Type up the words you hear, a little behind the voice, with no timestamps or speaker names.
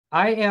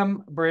I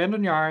am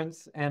Brandon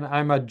Yarnes, and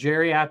I'm a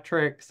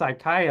geriatric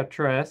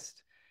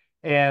psychiatrist.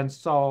 And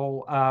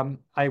so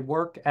I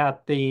work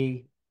at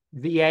the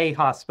VA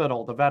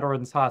hospital, the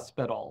Veterans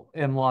Hospital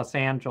in Los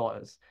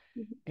Angeles.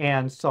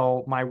 And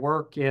so my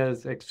work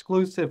is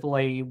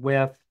exclusively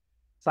with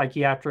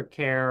psychiatric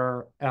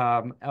care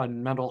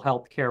and mental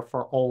health care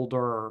for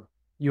older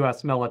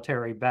U.S.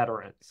 military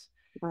veterans.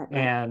 Right,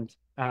 right. And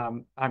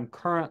I'm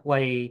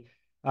currently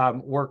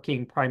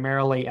working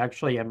primarily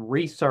actually in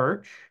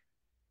research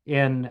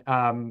in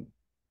an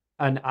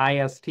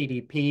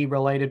ISTDP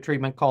related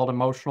treatment called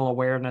emotional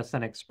awareness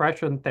and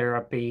expression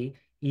therapy,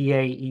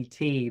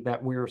 EAET,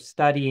 that we're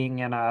studying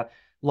in a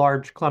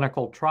large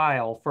clinical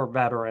trial for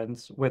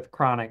veterans with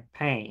chronic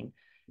pain.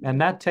 And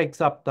that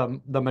takes up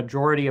the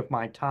majority of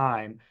my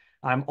time.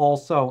 I'm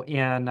also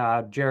in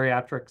a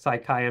geriatric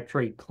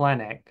psychiatry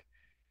clinic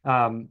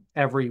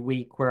every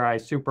week where I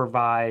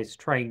supervise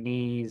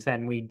trainees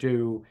and we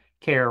do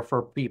care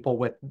for people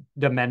with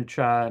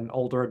dementia and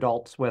older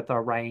adults with a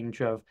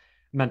range of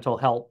mental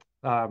health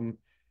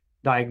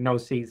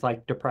diagnoses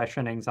like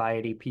depression,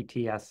 anxiety,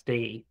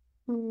 PTSD.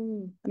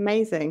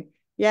 Amazing.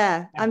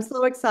 Yeah, Yeah. I'm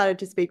so excited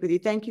to speak with you.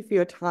 Thank you for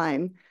your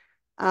time.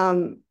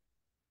 Um,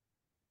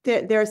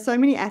 there are so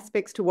many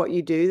aspects to what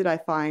you do that I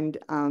find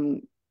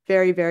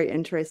very, very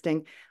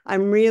interesting.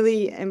 I'm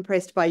really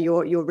impressed by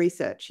your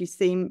research. You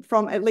seem,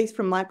 from at least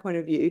from my point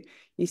of view,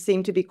 you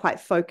seem to be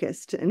quite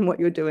focused in what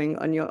you're doing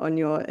on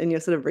your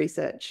sort of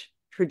research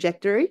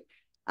trajectory.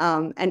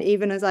 And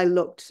even as I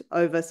looked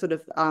over sort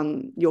of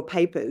your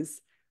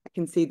papers, I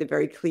can see the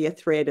very clear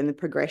thread and the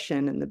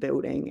progression and the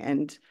building.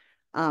 And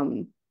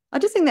I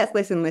just think that's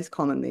less and less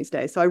common these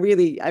days. So I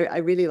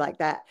really like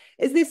that.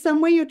 Is there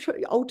somewhere you're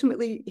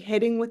ultimately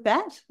heading with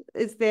that?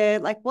 Is there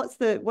like,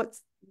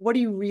 what are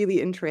you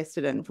really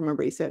interested in from a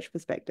research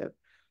perspective?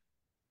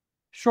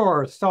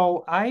 Sure.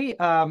 So I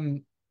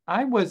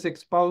was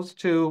exposed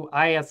to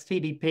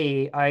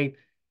ISTDP. I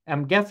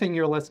am guessing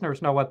your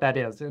listeners know what that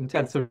is, Yes.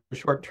 intensive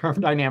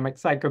short-term dynamic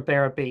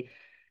psychotherapy.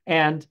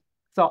 And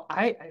so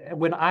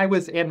when I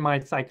was in my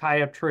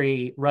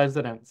psychiatry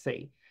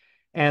residency,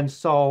 and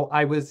so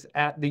I was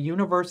at the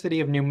University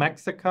of New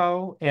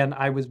Mexico, and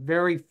I was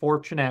very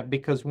fortunate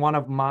because one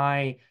of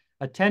my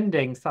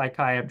attending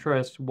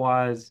psychiatrists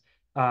was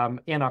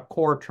in a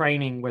core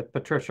training with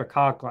Patricia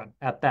Coughlin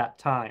at that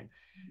time.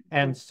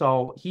 And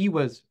so he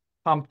was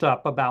pumped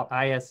up about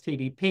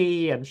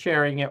ISTDP and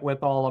sharing it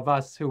with all of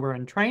us who were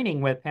in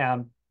training with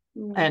him.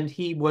 Mm. And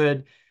he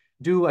would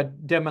do a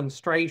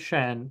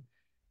demonstration,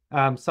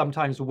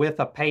 sometimes with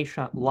a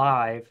patient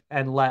live,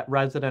 and let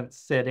residents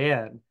sit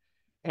in.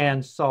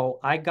 And so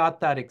I got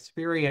that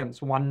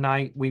experience one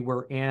night. We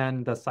were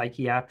in the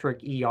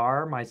psychiatric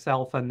ER,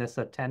 myself and this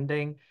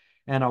attending,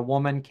 and a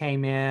woman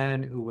came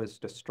in who was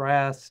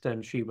distressed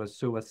and she was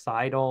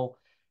suicidal.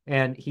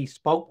 And he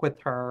spoke with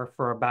her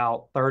for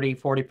about 30,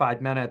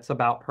 45 minutes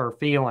about her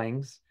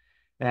feelings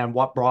and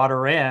what brought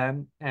her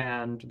in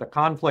and the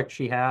conflict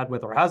she had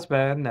with her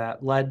husband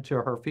that led to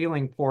her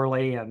feeling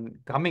poorly and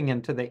coming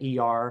into the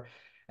ER.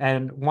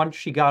 And once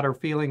she got her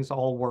feelings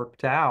all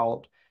worked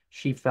out,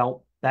 she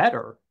felt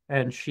better.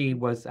 And she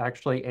was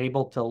actually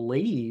able to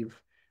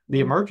leave the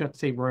Mm.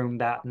 emergency room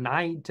that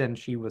night and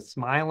she was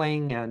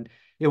smiling. And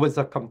it was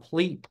a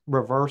complete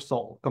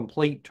reversal,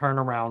 complete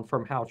turnaround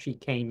from how she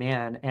came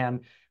in.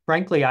 And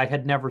frankly, I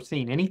had never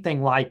seen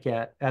anything like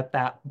it at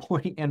that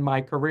point in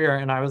my career.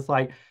 And I was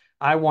like,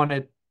 I want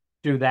to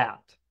do that.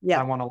 I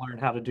Yeah. want to learn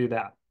how to do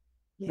that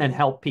and Yeah.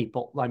 help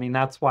people. I mean,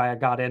 that's why I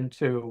got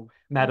into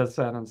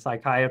medicine and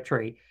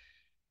psychiatry.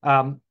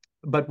 Um,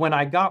 but when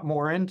I got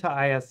more into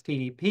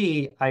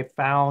ISTDP, I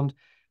found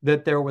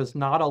that there was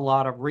not a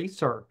lot of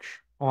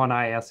research on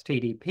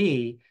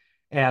ISTDP.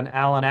 And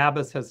Alan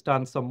Abbas has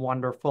done some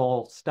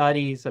wonderful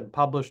studies and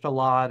published a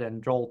lot,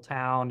 and Joel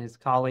Town, his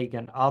colleague,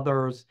 and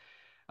others.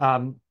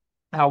 Um,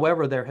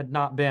 However, there had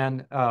not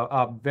been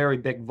a very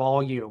big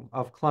volume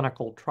of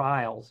clinical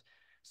trials.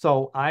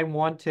 So I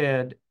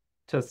wanted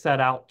to set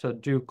out to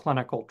do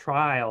clinical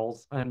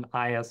trials in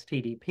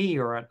ISTDP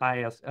or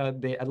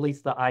at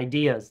least the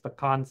ideas, the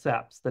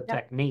concepts, the Yeah.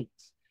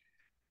 techniques.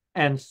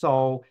 And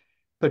so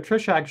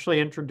Patricia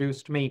actually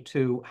introduced me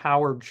to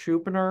Howard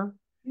Schupiner,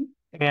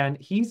 and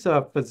he's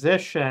a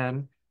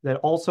physician that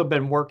also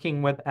been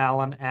working with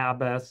Alan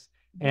Abbas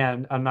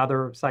and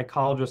another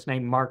psychologist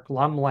named Mark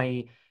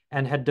Lumley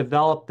and had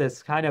developed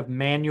this kind of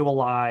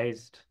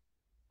manualized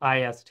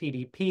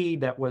ISTDP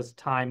that was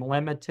time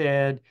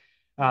limited.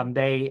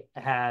 They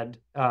had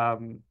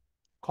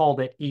called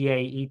it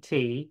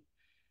EAET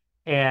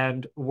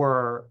and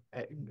were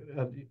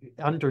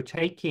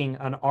undertaking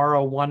an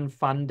R01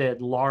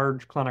 funded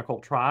large clinical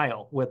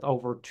trial with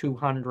over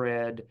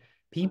 200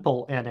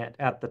 people in it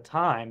at the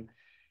time.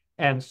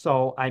 And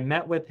so I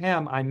met with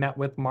him, I met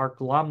with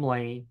Mark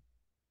Lumley,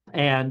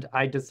 and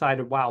I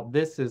decided, wow,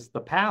 this is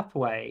the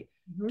pathway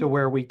to Mhm.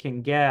 where we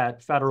can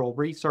get federal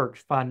research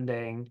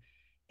funding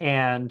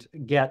and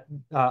get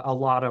a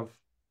lot of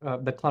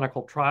the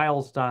clinical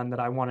trials done that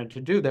I wanted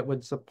to do that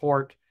would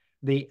support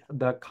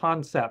the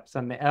concepts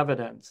and the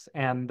evidence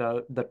and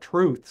the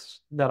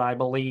truths that I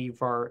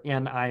believe are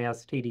in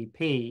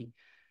ISTDP.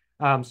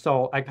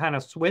 So I kind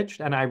of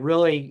switched and I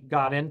really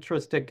got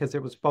interested because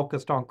it was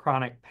focused on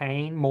chronic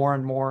pain, more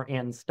and more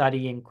in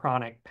studying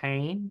chronic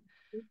pain.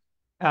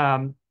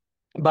 Um,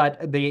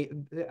 but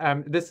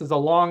this is a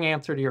long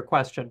answer to your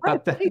question,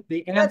 but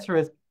the answer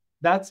is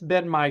that's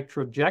been my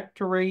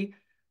trajectory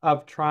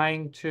of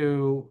trying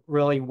to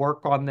really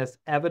work on this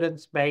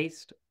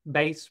evidence-based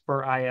base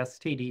for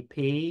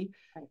ISTDP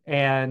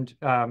and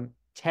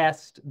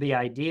test the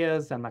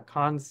ideas and the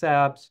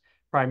concepts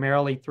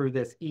primarily through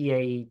this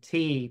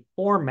EAET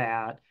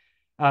format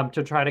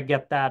to try to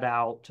get that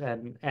out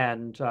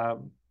and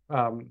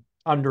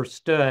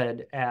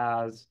understood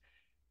as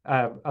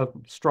a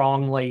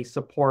strongly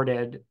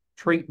supported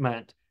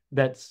treatment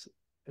that's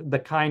the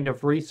kind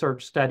of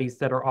research studies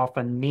that are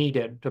often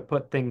needed to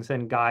put things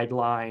in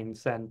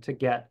guidelines and to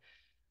get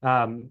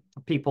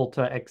people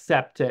to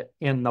accept it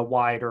in the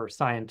wider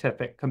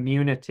scientific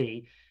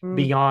community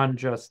beyond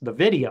just the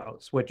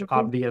videos, which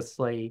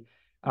obviously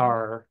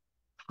are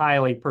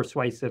highly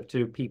persuasive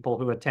to people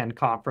who attend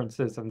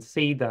conferences and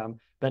see them,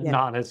 but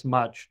not as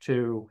much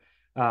to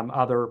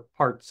other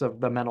parts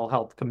of the mental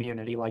health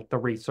community, like the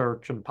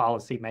research and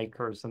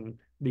policymakers and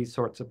these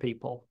sorts of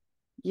people.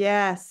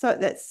 Yeah, so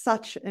that's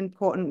such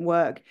important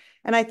work.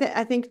 And I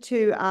think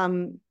too,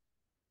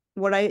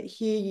 what I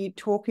hear you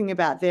talking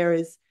about there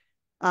is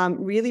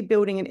really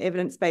building an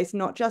evidence base,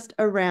 not just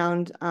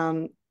around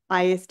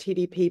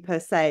ISTDP per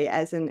se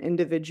as an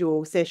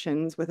individual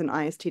sessions with an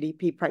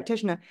ISTDP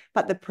practitioner,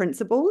 but the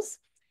principles.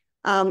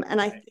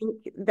 And I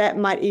think that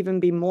might even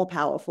be more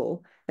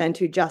powerful than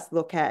to just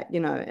look at,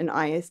 an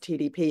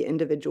ISTDP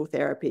individual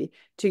therapy,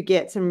 to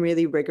get some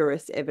really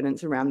rigorous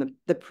evidence around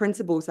the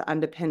principles that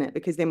underpin it,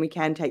 because then we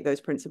can take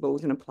those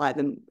principles and apply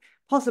them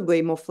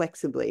possibly more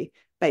flexibly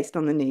based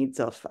on the needs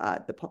of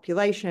the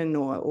population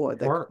or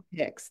the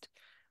context.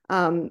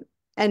 And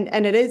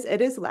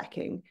it is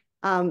lacking.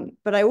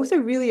 But I also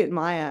really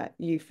admire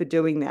you for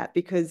doing that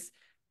because,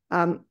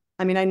 I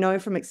know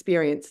from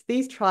experience,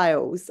 these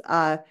trials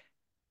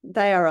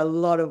they are a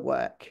lot of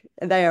work.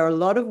 They are a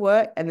lot of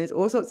work, and there's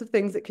all sorts of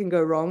things that can go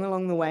wrong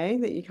along the way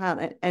that you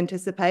can't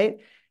anticipate.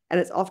 And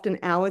it's often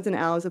hours and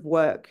hours of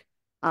work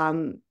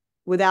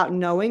without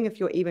knowing if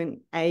you're even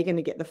going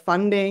to get the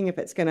funding,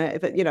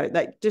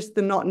 like just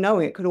the not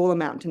knowing, it could all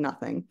amount to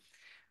nothing.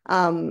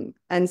 And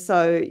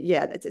so,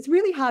 yeah, it's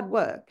really hard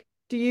work.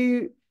 Do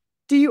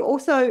you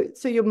also,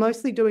 so you're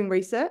mostly doing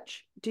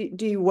research? Do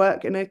you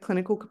work in a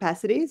clinical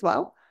capacity as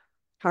well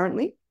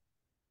currently?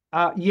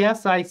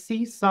 Yes, I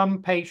see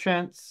some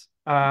patients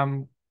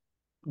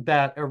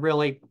that are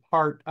really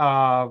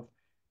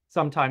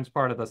sometimes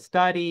part of the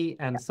study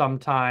and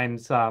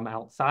sometimes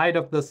outside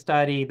of the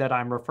study that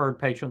I'm referred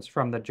patients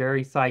from the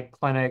geri-psych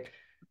clinic.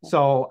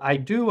 So I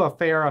do a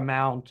fair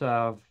amount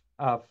of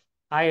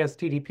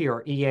ISTDP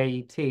or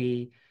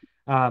EAET,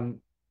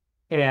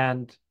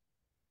 and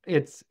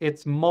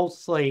it's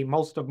mostly,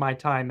 most of my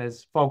time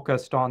is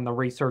focused on the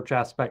research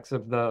aspects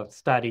of the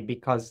study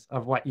because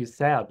of what you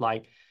said,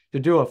 like to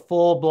do a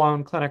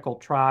full-blown clinical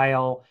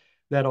trial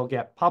that'll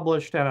get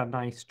published in a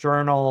nice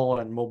journal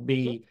and will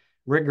be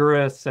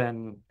rigorous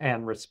and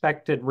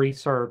respected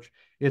research.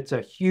 It's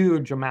a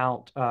huge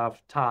amount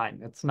of time.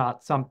 It's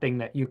not something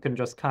that you can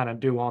just kind of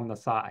do on the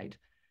side.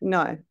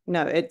 No,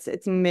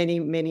 it's many,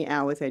 many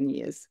hours and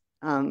years.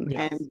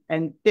 Yes.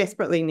 and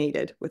desperately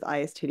needed with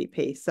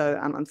ISTDP. So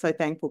I'm so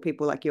thankful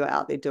people like you are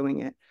out there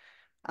doing it.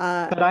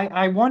 But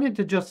I wanted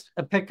to just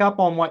pick up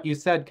on what you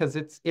said because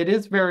it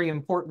is very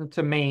important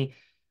to me.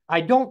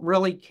 I don't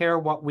really care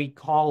what we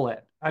call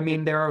it. I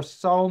mean, there are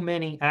so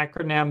many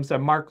acronyms,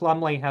 and Mark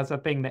Lumley has a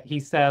thing that he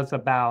says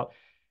about,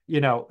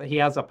 he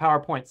has a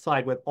PowerPoint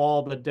slide with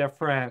all the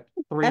different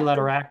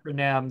three-letter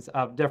acronyms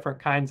of different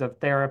kinds of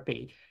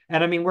therapy.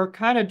 And I mean, we're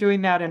kind of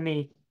doing that in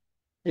the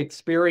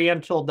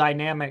experiential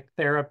dynamic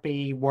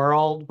therapy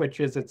world, which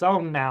is its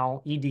own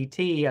now,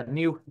 EDT, a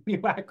new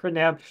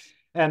acronym.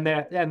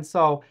 And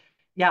so,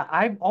 yeah,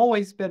 I've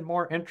always been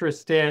more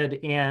interested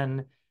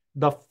in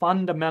the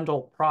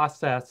fundamental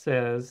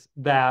processes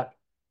that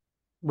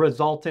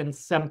result in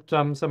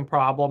symptoms and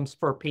problems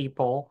for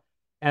people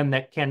and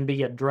that can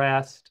be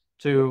addressed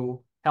to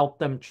help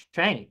them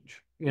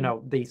change,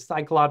 the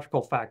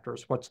psychological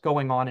factors, what's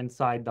going on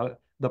inside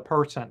the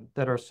person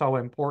that are so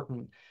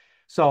important.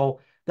 So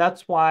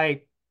that's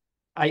why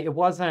it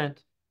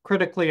wasn't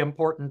critically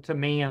important to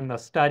me in the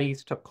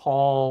studies to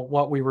call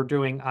what we were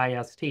doing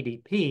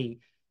ISTDP,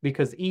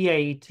 because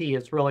EAET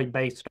is really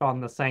based on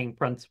the same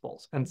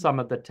principles, and some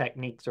of the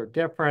techniques are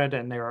different,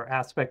 and there are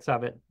aspects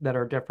of it that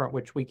are different,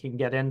 which we can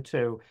get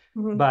into.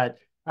 But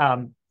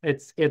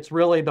it's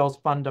really those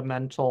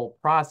fundamental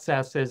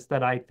processes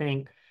that I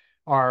think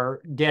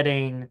are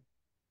getting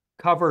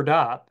covered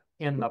up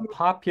in the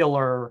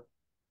popular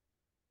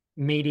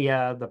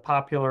media, the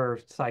popular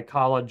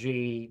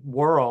psychology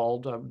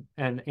world,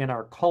 and in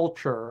our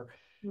culture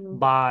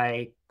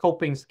by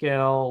coping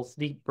skills,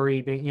 deep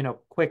breathing,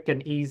 quick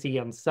and easy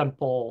and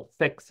simple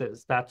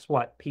fixes. That's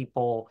what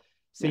people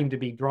seem to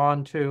be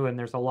drawn to, and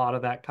there's a lot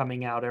of that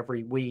coming out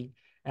every week.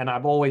 And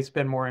I've always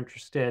been more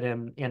interested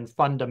in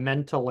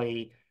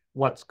fundamentally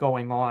what's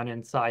going on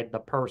inside the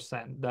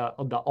person,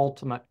 the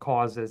ultimate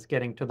causes,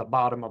 getting to the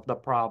bottom of the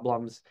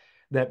problems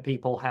that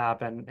people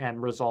have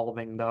and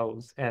resolving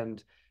those.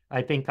 And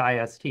I think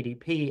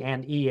ISTDP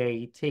and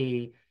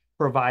EAET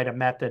provide a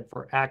method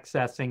for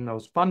accessing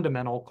those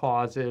fundamental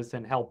causes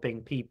and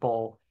helping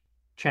people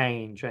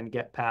change and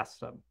get past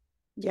them.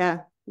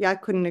 Yeah, I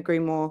couldn't agree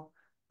more.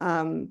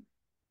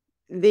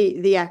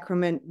 The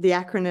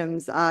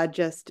acronyms are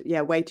just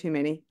way too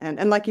many,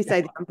 and like you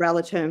say, the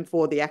umbrella term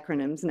for the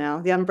acronyms now,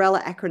 the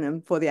umbrella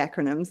acronym for the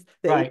acronyms.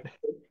 Right.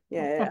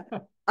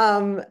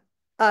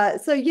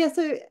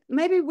 So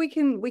maybe we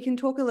can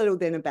talk a little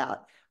then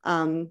about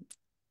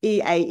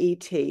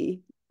EAET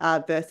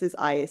versus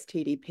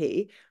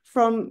ISTDP.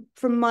 From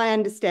my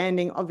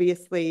understanding,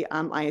 obviously,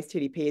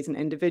 ISTDP is an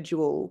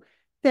individual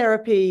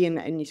therapy,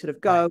 and you sort of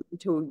go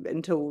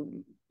until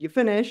you're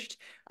finished.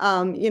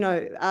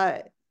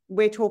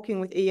 We're talking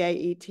with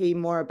EAET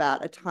more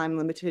about a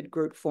time-limited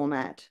group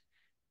format,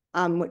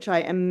 which I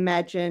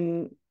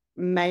imagine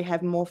may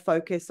have more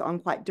focus on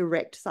quite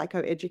direct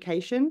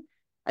psychoeducation,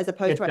 as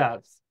opposed to... It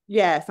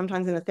does.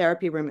 Sometimes in a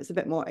therapy room, it's a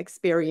bit more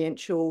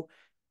experiential,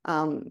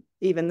 even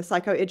the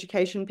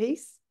psychoeducation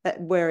piece.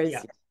 Whereas,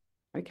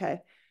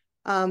 okay.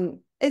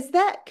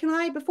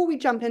 Before we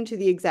jump into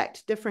the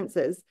exact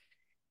differences,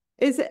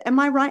 am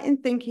I right in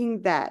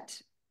thinking that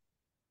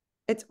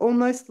it's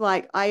almost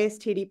like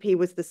ISTDP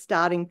was the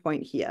starting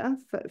point here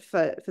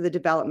for the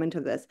development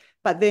of this,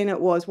 but then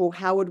it was, well,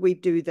 how would we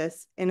do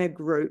this in a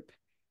group?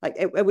 Like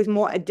it was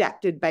more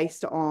adapted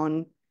based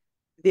on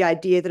the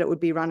idea that it would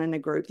be run in a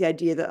group, the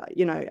idea that,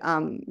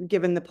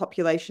 given the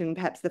population,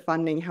 perhaps the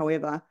funding,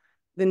 however,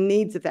 the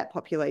needs of that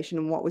population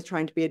and what was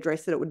trying to be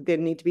addressed, that it would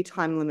then need to be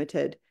time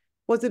limited.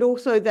 Was it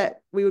also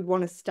that we would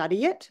want to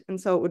study it,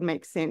 and so it would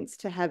make sense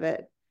to have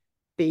it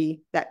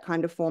be that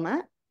kind of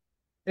format?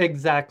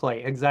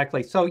 Exactly.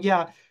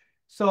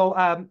 So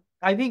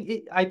I think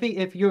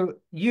if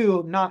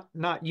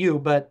not you,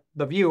 but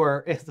the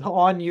viewer is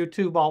on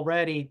YouTube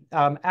already,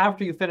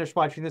 after you finish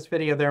watching this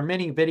video, there are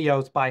many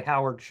videos by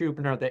Howard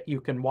Schubiner that you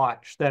can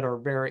watch that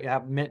are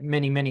have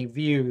many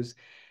views.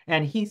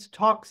 And he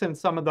talks in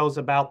some of those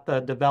about the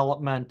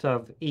development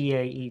of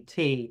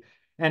EAET.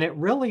 And it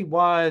really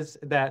was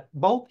that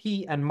both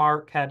he and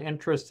Mark had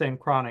interest in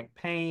chronic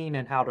pain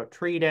and how to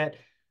treat it.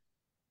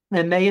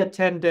 And they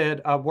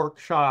attended a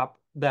workshop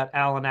that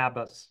Alan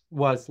Abbas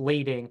was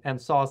leading and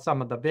saw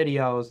some of the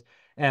videos.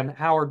 And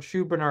Howard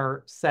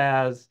Schubiner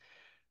says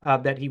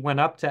that he went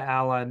up to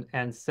Alan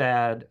and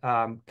said,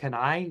 can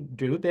I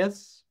do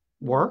this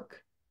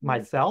work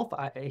myself?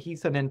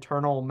 He's an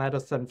internal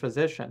medicine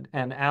physician.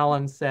 And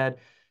Alan said,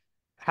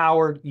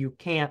 Howard, you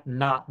can't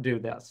not do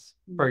this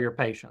for your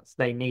patients.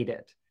 They need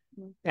it.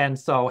 And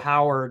so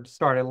Howard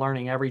started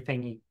learning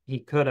everything he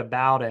could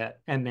about it.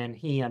 And then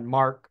he and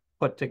Mark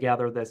put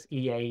together this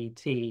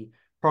EAET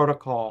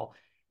protocol.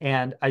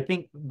 And I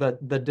think the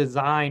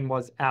design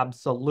was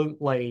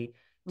absolutely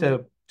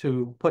to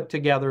put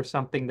together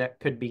something that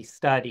could be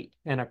studied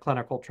in a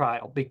clinical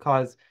trial,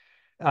 because,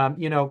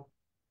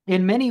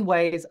 in many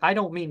ways, I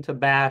don't mean to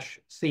bash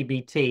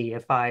CBT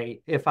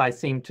if I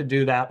seemed to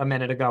do that a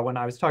minute ago when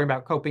I was talking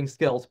about coping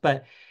skills,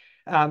 but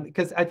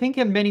because I think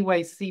in many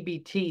ways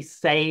CBT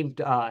saved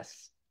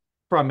us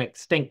from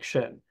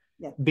extinction.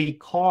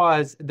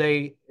 Because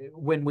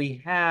when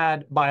we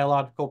had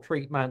biological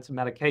treatments and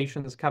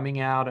medications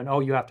coming out, and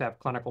you have to have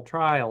clinical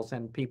trials,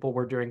 and people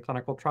were doing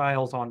clinical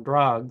trials on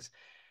drugs,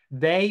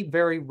 they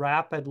very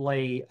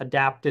rapidly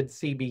adapted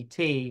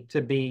CBT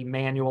to be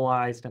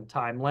manualized and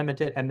time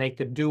limited, and they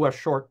could do a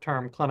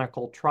short-term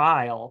clinical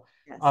trial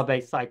of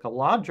a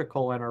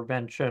psychological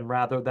intervention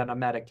rather than a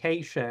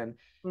medication,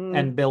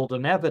 and build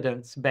an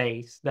evidence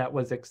base that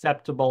was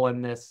acceptable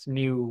in this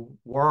new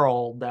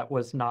world that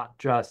was not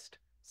just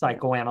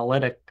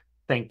psychoanalytic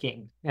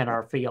thinking in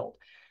our field.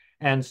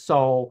 And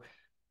so,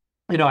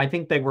 I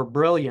think they were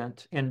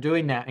brilliant in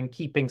doing that and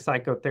keeping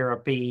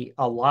psychotherapy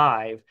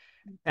alive.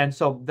 And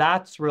so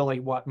that's really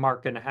what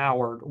Mark and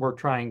Howard were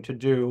trying to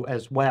do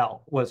as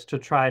well, was to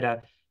try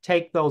to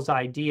take those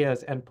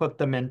ideas and put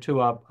them into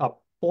a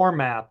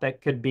format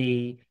that could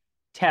be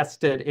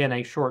tested in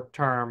a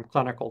short-term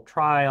clinical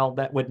trial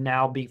that would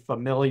now be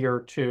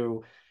familiar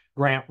to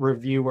grant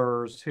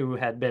reviewers who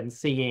had been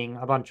seeing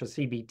a bunch of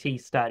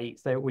CBT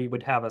studies, that we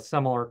would have a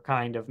similar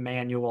kind of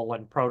manual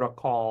and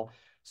protocol.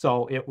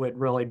 So it would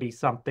really be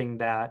something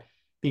that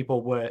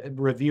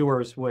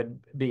reviewers would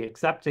be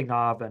accepting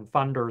of, and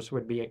funders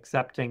would be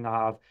accepting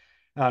of,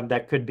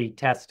 that could be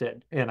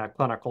tested in a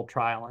clinical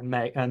trial.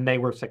 And they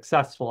were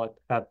successful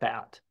at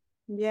that.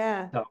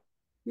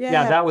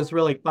 That was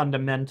really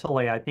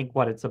fundamentally, I think,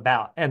 what it's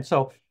about. And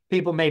so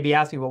people may be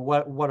asking,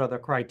 well, what are the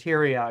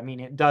criteria? I mean,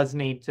 it does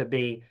need to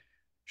be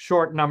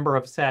short number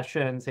of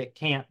sessions. It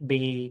can't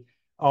be,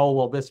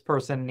 this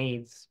person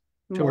needs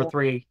 2 or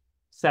 3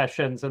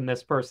 sessions and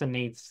this person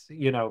needs,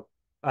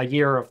 a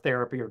year of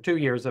therapy or 2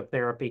 years of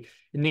therapy.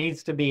 It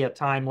needs to be a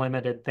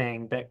time-limited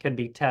thing that can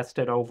be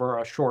tested over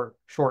a short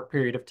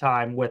period of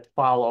time with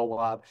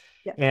follow-up.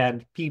 Yeah.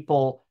 And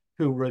people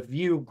who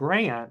review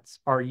grants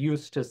are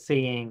used to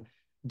seeing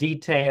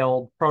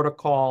detailed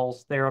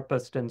protocols,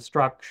 therapist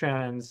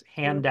instructions,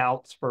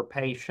 handouts for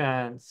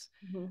patients,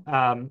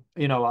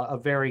 a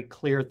very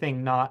clear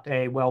thing, not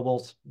well,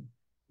 we'll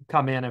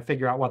come in and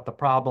figure out what the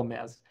problem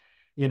is,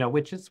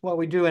 which is what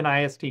we do in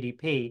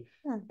ISTDP.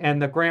 Yeah.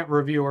 And the grant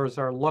reviewers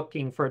are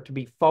looking for it to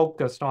be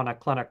focused on a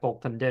clinical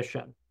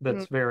condition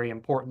that's very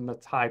important,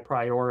 that's high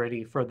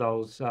priority for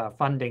those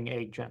funding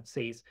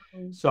agencies.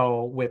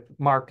 So with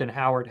Mark and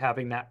Howard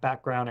having that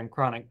background in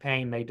chronic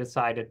pain, they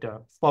decided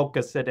to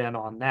focus it in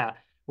on that.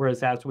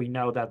 Whereas, as we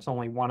know, that's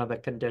only one of the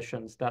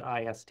conditions that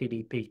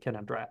ISTDP can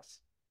address.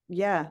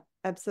 Yeah,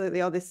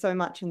 absolutely. Oh, there's so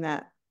much in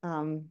that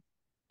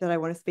that I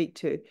want to speak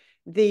to.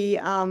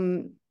 They're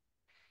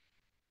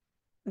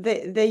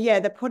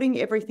putting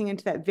everything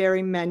into that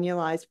very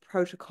manualized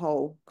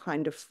protocol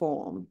kind of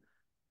form.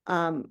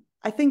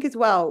 I think as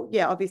well,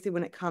 yeah, obviously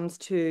when it comes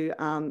to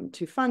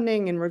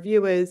funding and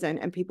reviewers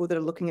and people that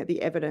are looking at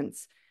the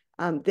evidence,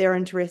 they're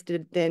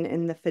interested then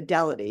in the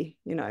fidelity,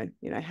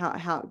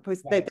 how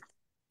because that's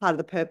part of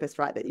the purpose,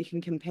 right? That you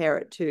can compare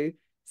it to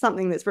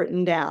something that's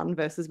written down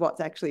versus what's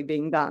actually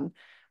being done,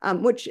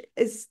 which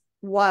is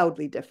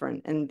wildly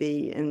different in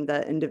the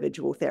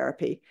individual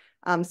therapy.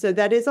 So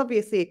that is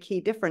obviously a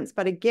key difference.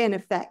 But again,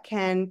 if that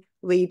can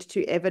lead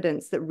to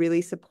evidence that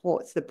really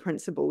supports the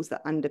principles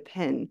that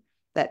underpin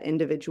that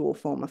individual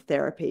form of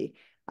therapy,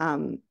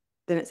 then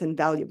it's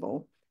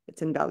invaluable.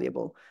 It's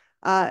invaluable.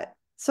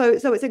 So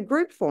it's a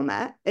group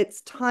format.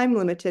 It's time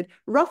limited.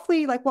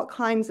 Roughly, like what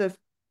kinds of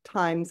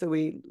times are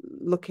we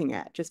looking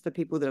at, just for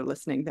people that are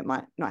listening that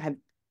might not have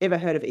ever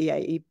heard of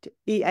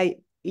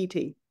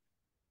EAET?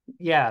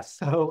 Yeah,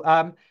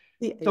 so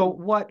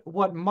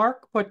what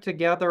Mark put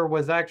together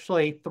was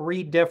actually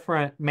 3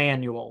 different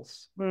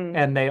manuals,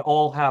 and they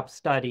all have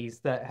studies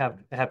that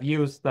have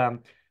used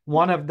them.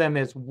 One of them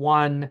is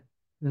one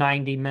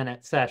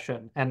 90-minute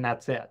session, and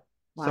that's it.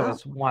 Wow. So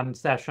it's one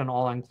session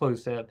all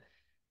inclusive.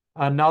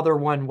 Another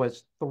one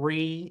was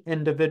 3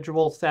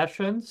 individual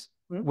sessions,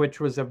 which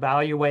was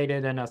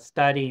evaluated in a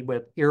study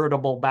with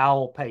irritable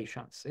bowel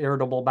patients,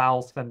 irritable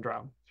bowel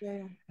syndrome.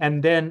 Yeah.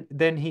 And then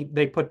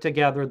they put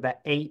together the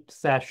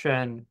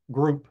 8-session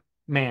group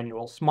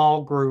manual,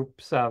 small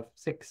groups of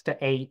 6 to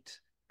 8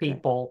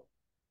 people.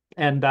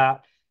 And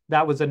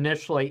that was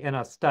initially in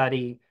a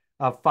study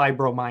of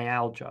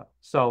fibromyalgia.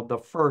 So the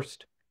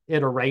first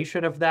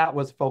iteration of that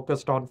was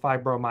focused on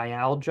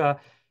fibromyalgia.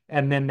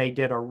 And then they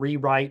did a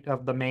rewrite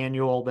of the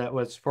manual that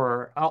was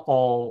for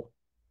all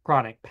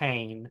chronic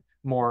pain,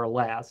 more or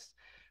less.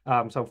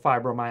 So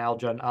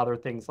fibromyalgia and other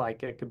things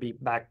like it could be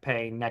back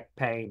pain, neck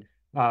pain,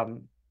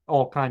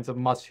 all kinds of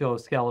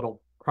musculoskeletal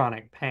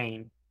chronic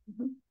pain.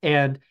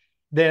 And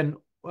then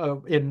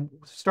in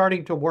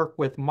starting to work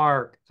with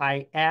Mark,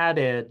 I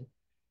added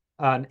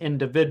an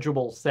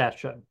individual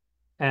session.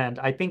 And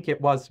I think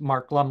it was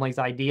Mark Lumley's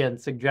idea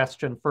and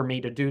suggestion for me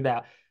to do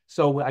that.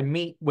 So I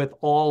meet with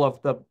all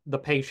of the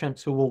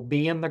patients who will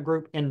be in the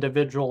group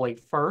individually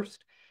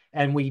first.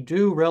 And we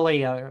do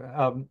really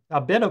a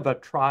bit of a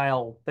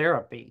trial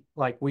therapy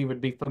like we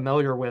would be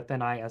familiar with in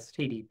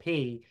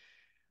ISTDP.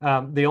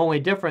 The only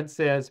difference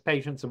is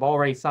patients have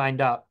already signed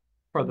up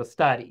for the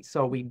study,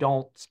 so we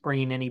don't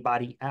screen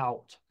anybody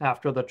out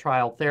after the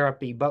trial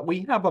therapy, but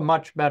we have a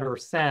much better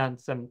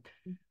sense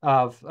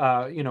of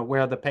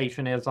where the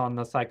patient is on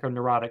the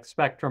psychoneurotic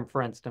spectrum,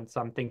 for instance.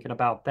 I'm thinking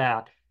about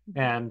that.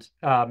 And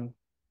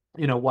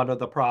what are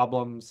the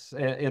problems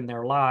in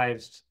their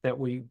lives that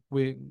we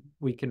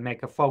can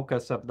make a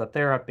focus of the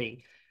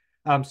therapy.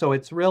 So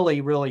it's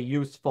really, really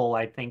useful,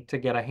 I think, to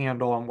get a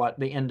handle on what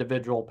the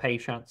individual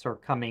patients are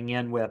coming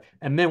in with.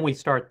 And then we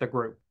start the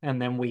group.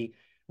 And then we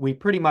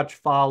pretty much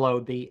follow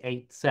the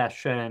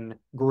 8-session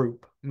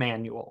group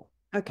manual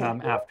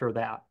after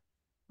that.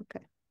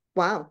 Okay.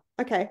 Wow.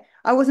 Okay.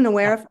 I wasn't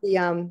aware of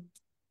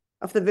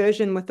the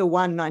version with the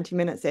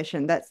 90-minute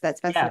session. That's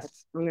fascinating.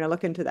 Yes. I'm going to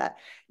look into that.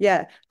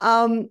 Yeah.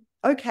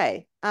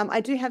 Okay. I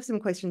do have some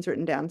questions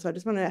written down, so I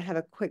just want to have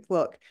a quick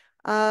look.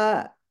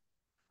 The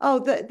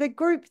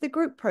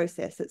group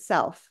process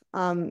itself,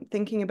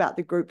 thinking about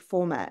the group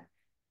format.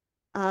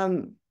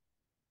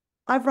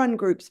 I've run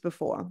groups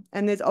before,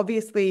 and there's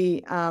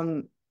obviously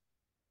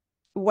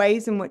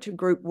ways in which a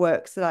group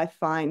works that I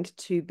find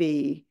to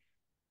be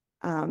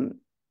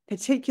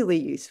particularly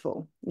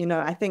useful.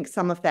 I think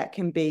some of that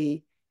can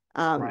be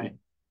right.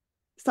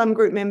 Some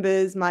group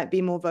members might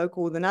be more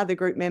vocal than other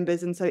group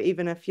members. And so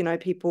even if,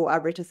 people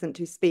are reticent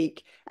to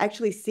speak,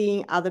 actually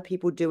seeing other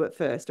people do it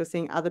first or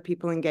seeing other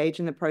people engage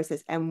in the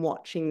process and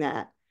watching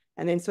that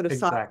and then sort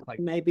of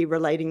maybe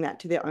relating that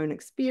to their own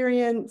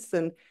experience.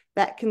 And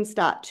that can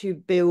start to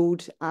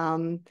build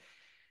an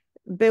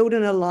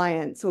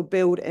alliance or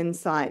build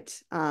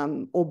insight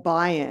or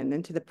buy-in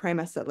into the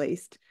premise, at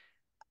least.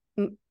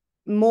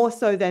 More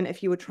so than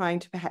if you were trying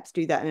to perhaps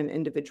do that in an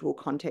individual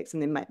context,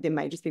 and there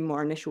may just be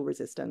more initial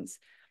resistance.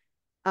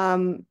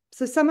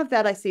 So some of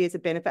that I see as a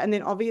benefit. And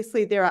then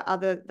obviously there are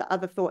the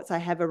other thoughts I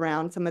have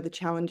around some of the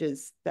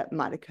challenges that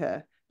might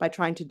occur by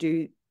trying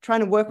to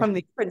work on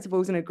these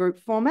principles in a group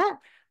format.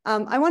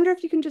 I wonder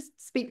if you can just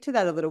speak to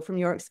that a little from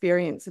your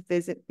experience, if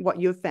there's what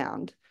you've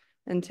found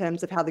in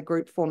terms of how the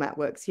group format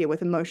works here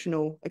with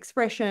emotional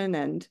expression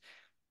and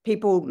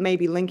people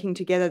maybe linking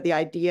together the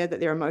idea that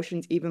their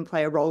emotions even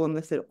play a role in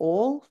this at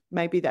all.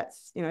 Maybe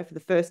that's, for the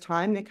first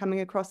time they're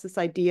coming across this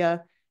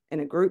idea in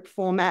a group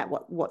format.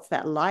 What's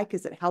that like?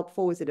 Is it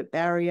helpful? Is it a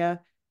barrier?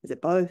 Is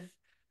it both?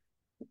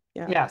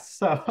 Yeah. Yes.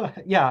 So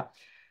yeah.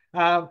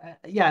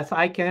 Yes,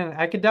 I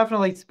can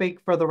definitely speak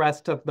for the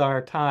rest of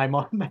our time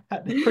on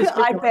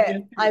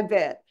that. I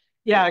bet.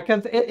 Yeah,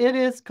 because it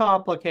is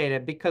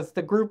complicated because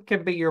the group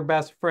can be your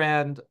best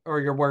friend or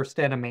your worst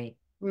enemy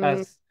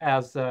as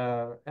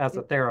a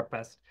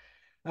therapist.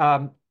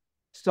 Um,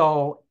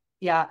 so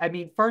yeah, I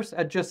mean, first,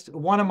 just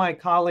one of my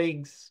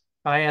colleagues,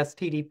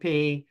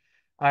 ISTDP,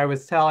 I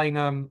was telling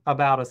him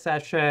about a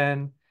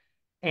session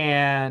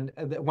and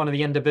one of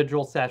the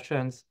individual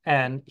sessions,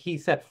 and he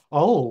said,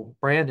 "Oh,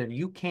 Brandon,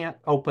 you can't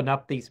open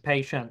up these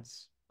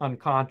patients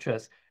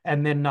unconscious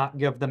and then not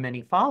give them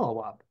any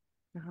follow-up."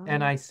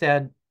 And I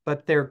said,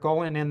 "But they're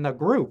going in the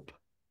group."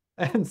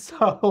 And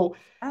so,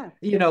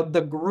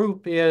 the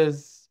group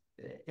is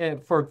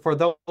for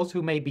those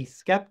who may be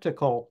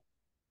skeptical,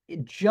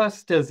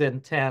 just as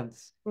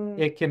intense.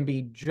 It can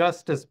be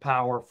just as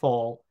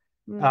powerful,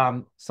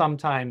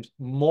 sometimes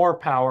more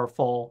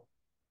powerful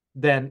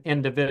than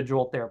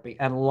individual therapy,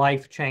 and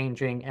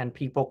life-changing, and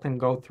people can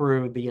go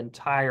through the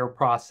entire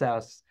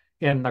process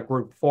in the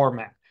group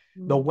format.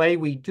 The way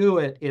we do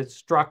it is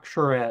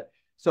structure it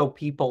so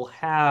people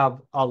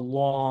have a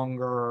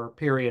longer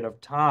period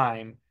of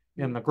time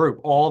in the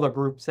group. All the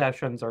group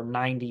sessions are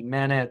 90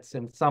 minutes.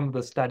 In some of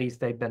the studies,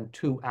 they've been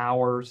 2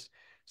 hours,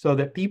 so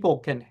that people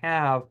can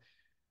have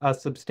a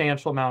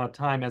substantial amount of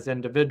time as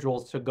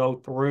individuals to go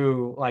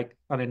through like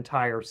an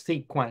entire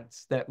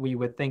sequence that we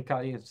would think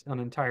is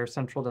an entire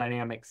central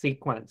dynamic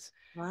sequence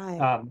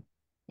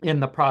in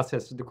the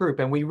process of the group.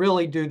 And we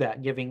really do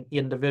that, giving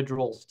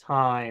individuals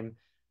time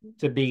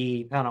to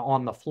be kind of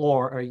on the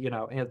floor, or,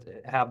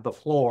 have the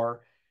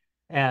floor.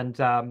 And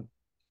do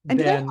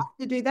they have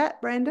to do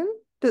that, Brandon?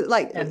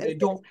 And they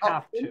don't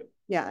have to.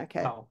 Yeah,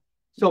 okay. No.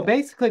 So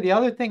basically, the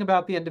other thing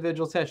about the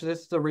individual session,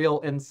 this is a real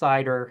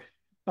insider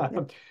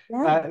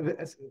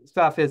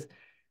stuff, is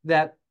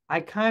that I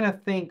kind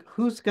of think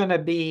who's going to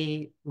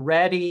be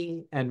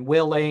ready and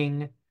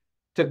willing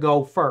to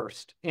go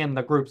first in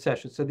the group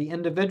session. So the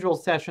individual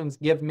sessions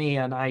give me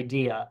an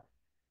idea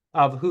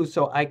of who,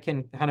 so I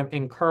can kind of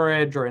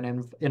encourage or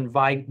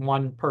invite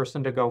one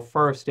person to go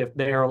first if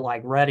they're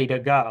like ready to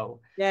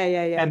go. Yeah.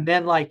 And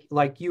then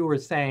like you were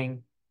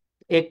saying,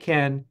 it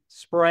can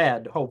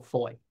spread,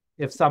 hopefully.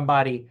 If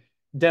somebody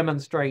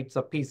demonstrates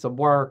a piece of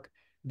work,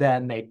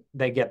 then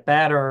they get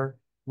better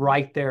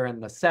right there in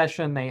the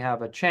session. They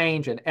have a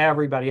change and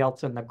everybody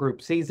else in the group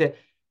sees it.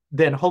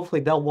 Then hopefully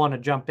they'll want to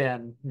jump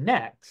in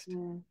next.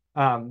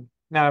 Now,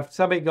 if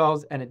somebody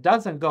goes and it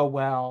doesn't go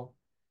well,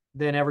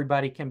 then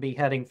everybody can be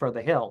heading for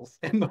the hills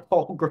in the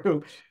whole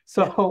group.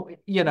 So,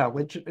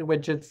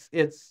 which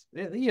it's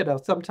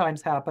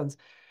sometimes happens.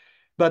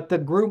 But the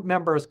group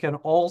members can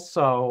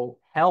also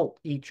help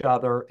each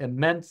other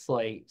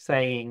immensely,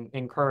 saying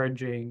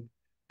encouraging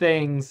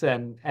things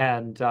and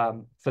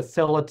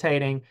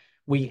facilitating.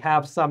 We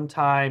have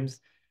sometimes,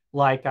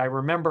 like I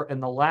remember in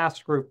the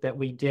last group that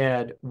we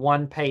did,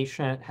 one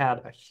patient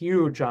had a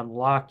huge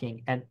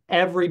unlocking, and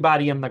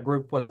everybody in the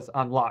group was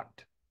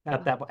unlocked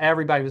at that point.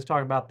 Everybody was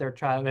talking about their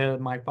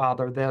childhood, my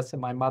father this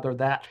and my mother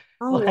that.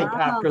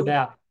 After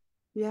that,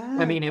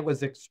 I mean, it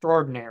was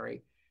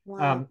extraordinary.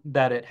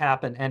 That it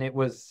happened, and it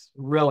was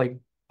really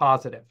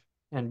positive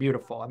and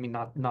beautiful. I mean,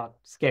 not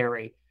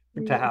scary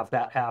to have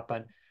that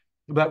happen.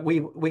 But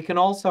we can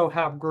also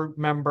have group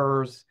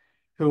members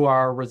who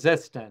are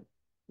resistant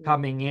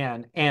coming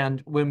in.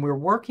 And when we're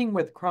working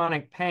with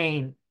chronic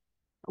pain,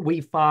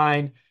 we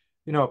find,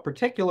 a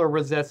particular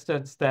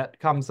resistance that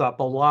comes up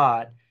a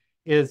lot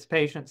is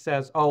patient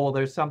says, "Oh, well,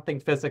 there's something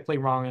physically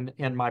wrong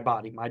in my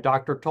body. My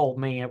doctor told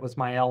me it was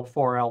my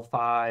L4,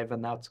 L5,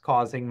 and that's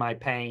causing my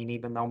pain,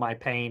 even though my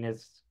pain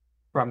is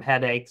from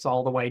headaches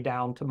all the way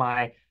down to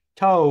my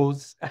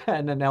toes,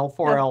 and an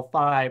L4,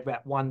 L5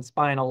 at one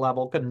spinal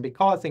level couldn't be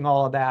causing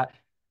all of that."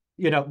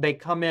 They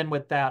come in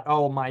with that,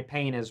 "Oh, my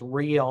pain is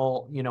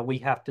real. We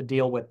have to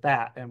deal with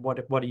that." And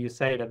what do you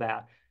say to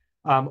that?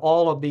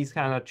 All of these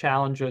kind of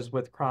challenges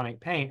with chronic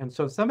pain. And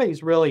so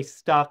somebody's really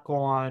stuck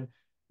on,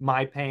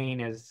 my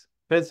pain is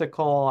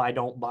physical. I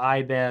don't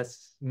buy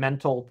this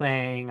mental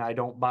thing. I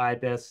don't buy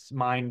this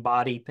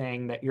mind-body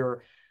thing that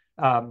you're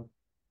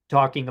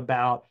talking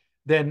about.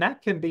 Then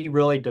that can be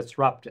really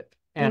disruptive.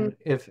 And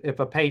if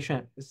a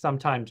patient is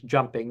sometimes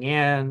jumping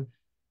in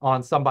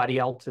on somebody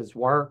else's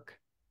work,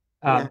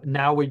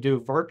 now we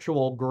do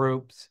virtual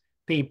groups.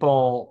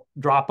 People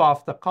drop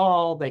off the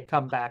call, they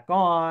come back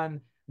on,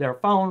 their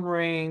phone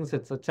rings,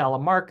 it's a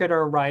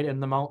telemarketer right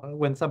in the moment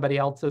when somebody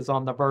else is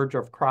on the verge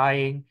of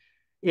crying.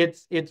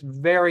 it's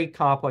very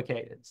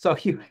complicated. So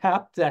you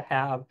have to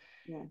have,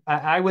 Yeah.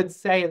 I would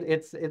say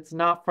it's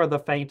not for the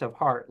faint of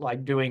heart,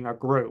 like doing a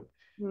group,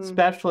 Mm.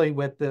 especially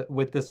with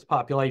this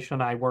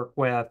population I work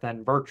with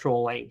and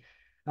virtually.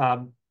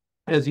 Um,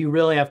 is you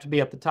really have to be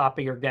at the top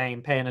of your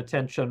game, paying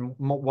attention,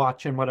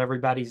 watching what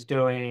everybody's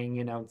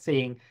doing,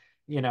 seeing,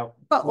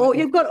 But all,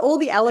 you've got all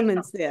the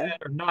elements there.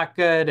 good or not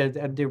good,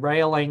 and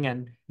derailing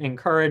and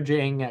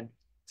encouraging. And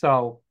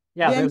so,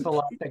 yeah, Yeah, there's a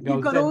lot that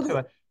you've goes got all into the,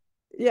 it.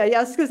 yeah,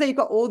 I was just gonna say you've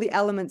got all the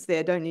elements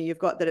there, don't you? You've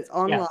got that it's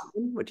online, Yes,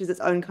 which is its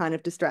own kind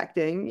of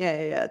distracting.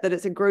 Yeah. That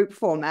it's a group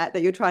format,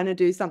 that you're trying to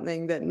do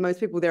something that most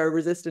people there are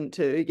resistant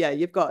to. Yeah,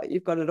 you've got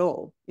it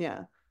all. Yeah.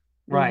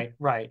 Mm-hmm. right,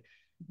 right.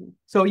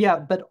 So yeah,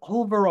 but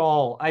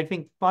overall, I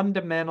think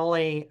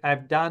fundamentally,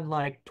 I've done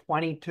like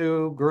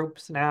 22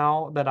 groups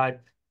now that I've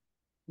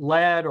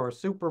led or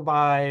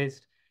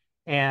supervised.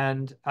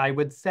 And I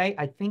would say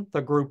I think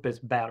the group is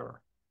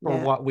better for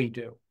Yeah. what we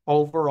do.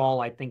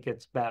 Overall, I think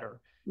it's better,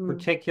 Mm.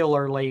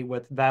 particularly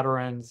with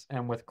veterans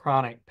and with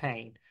chronic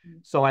pain.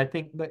 So I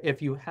think that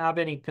if you have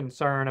any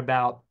concern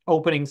about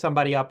opening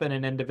somebody up in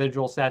an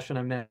individual session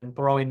and then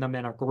throwing them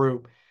in a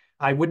group,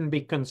 I wouldn't be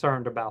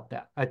concerned about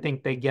that. I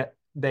think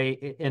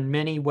in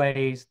many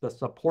ways, the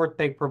support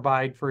they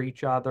provide for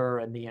each other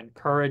and the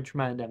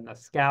encouragement and the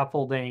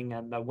scaffolding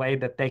and the way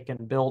that they can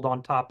build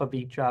on top of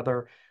each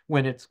other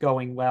when it's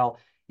going well,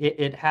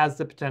 it has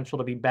the potential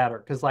to be better.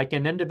 Because like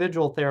in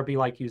individual therapy,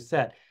 like you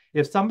said,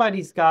 if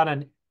somebody's got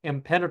an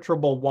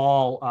impenetrable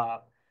wall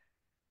up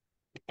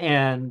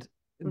and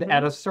Mm-hmm.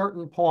 at a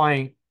certain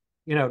point,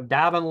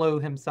 Davin Liu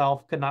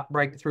himself could not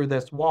break through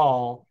this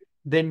wall,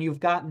 then you've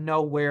got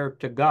nowhere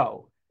to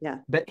go.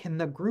 Yeah. But in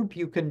the group,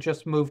 you can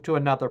just move to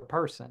another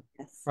person,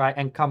 Yes. right?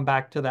 And come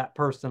back to that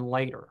person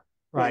later,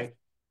 Yes. right?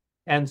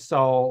 And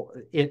so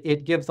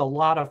it gives a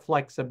lot of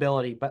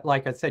flexibility. But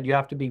like I said, you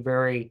have to be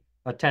very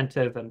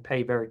attentive and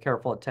pay very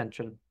careful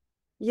attention.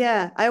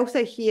 Yeah, I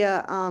also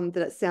hear that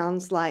it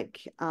sounds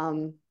like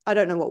I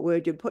don't know what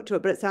word you put to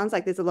it, but it sounds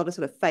like there's a lot of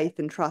sort of faith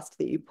and trust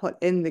that you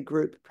put in the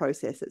group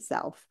process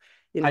itself.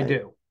 You I know,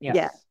 do. yeah,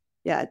 Yes.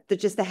 yeah, that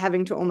just the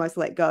having to almost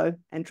let go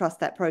and trust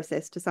that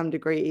process to some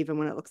degree, even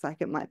when it looks like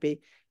it might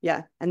be,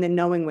 yeah, and then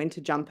knowing when to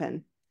jump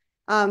in.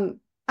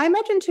 I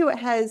imagine too it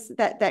has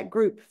that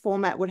group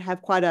format would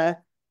have quite a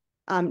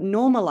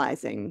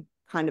normalizing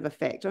kind of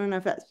effect. I don't know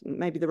if that's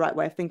maybe the right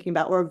way of thinking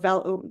about,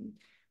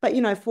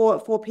 but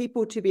for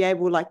people to be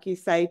able, like you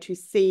say, to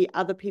see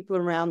other people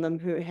around them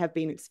who have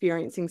been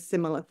experiencing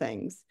similar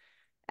things.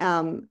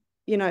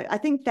 I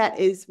think that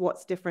is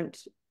what's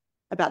different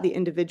about the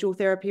individual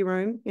therapy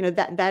room.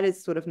 That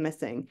is sort of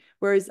missing.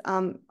 Whereas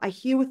I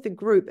hear with the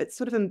group, it's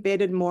sort of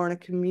embedded more in a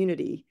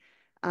community,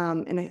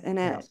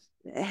 Yes.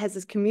 it has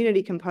this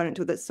community component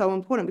to it that's so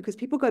important because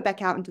people go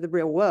back out into the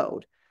real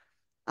world.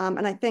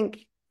 And I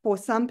think for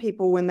some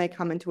people, when they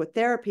come into a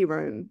therapy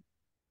room,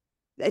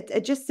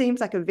 it just seems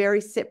like a very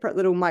separate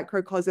little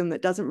microcosm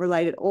that doesn't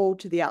relate at all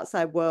to the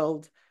outside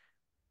world.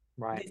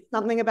 Right. There's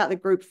something about the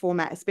group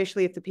format,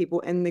 especially if the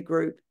people in the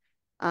group,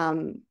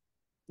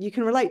 you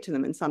can relate to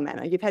them in some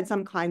manner. You've had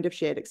some kind of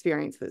shared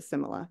experience that's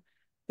similar.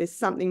 There's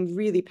something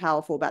really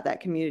powerful about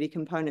that community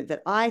component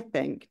that I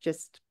think,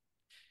 just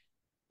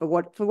for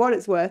what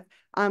it's worth,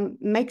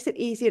 makes it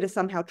easier to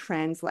somehow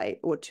translate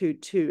or to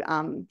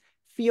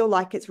feel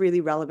like it's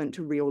really relevant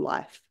to real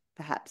life,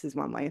 perhaps, is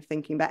one way of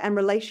thinking about, and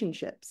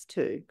relationships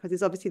too, because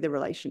there's obviously the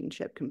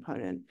relationship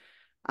component.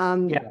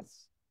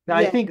 Yes.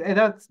 I Yeah. think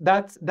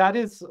that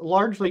is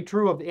largely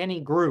true of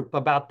any group.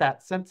 About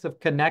that sense of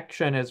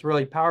connection is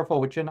really powerful,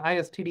 which in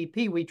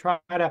ISTDP we try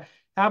to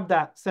have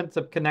that sense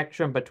of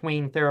connection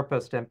between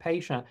therapist and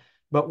patient,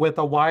 but with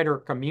a wider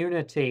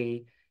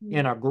community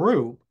in a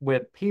group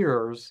with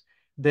peers,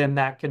 then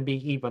that can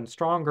be even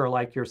stronger,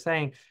 like you're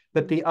saying.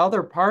 But the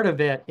other part of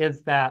it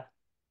is that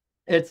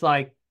it's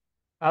like,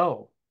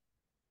 oh,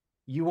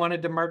 you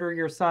wanted to murder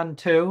your son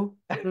too?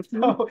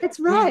 So That's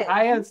the right.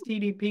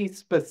 ISTDP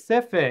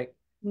specific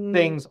Mm,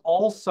 things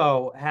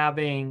also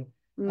having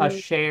a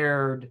mm,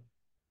 shared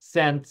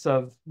sense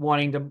of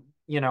wanting to,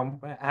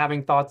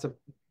 having thoughts of,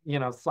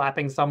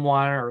 slapping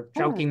someone or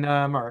yeah. choking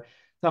them or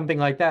something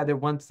like that, that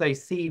once they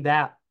see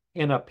that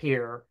in a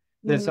peer,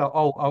 this, Mm,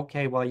 oh,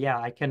 okay, well, yeah,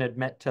 I can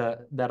admit to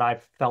that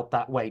I've felt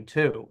that way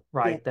too, yeah.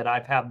 right? That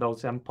I've had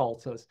those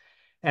impulses.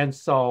 And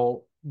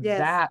so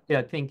Yes. that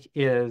I think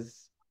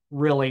is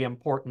really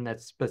important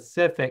that's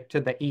specific to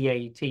the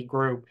EAET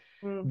group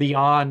Mm,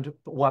 beyond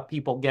what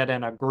people get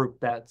in a group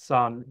that's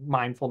on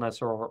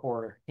mindfulness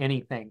or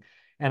anything.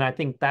 And I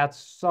think that's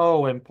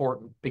so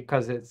important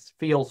because it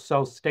feels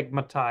so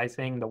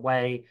stigmatizing the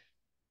way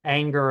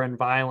anger and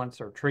violence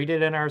are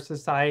treated in our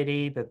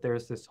society, that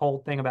there's this whole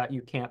thing about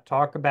you can't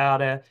talk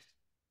about it.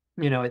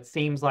 It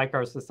seems like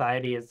our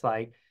society is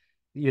like,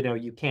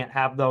 you can't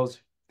have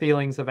those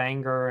feelings of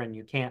anger and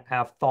you can't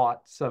have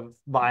thoughts of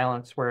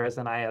violence. Whereas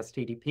in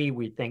ISTDP,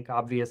 we think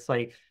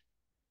obviously,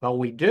 well,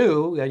 we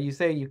do. You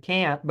say you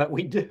can't, but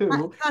we do.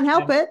 can't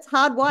help And it. It's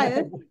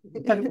hardwired.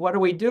 what do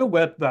we do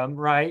with them,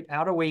 right?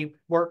 How do we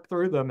work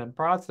through them and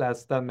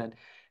process them?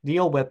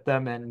 deal with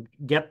them and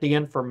get the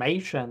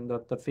information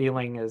that the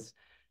feeling is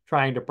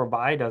trying to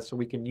provide us so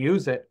we can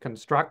use it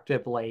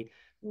constructively.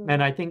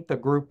 And I think the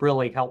group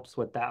really helps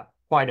with that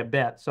quite a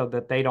bit so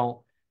that they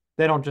don't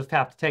just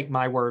have to take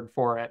my word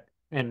for it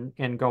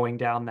in going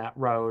down that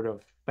road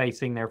of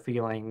facing their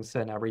feelings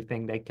and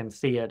everything. They can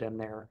see it in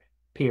their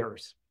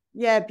peers.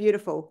 Yeah,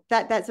 beautiful.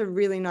 That's a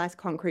really nice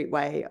concrete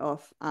way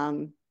of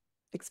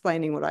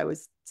explaining what I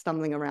was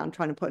stumbling around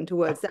trying to put into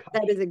words.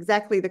 That is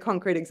exactly the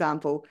concrete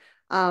example.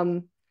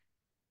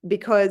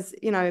 Because,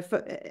 you know,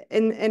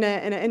 in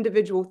an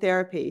individual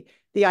therapy,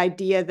 the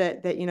idea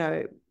that you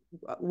know,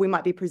 we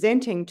might be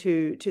presenting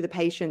to the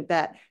patient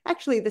that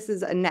actually this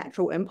is a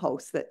natural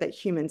impulse that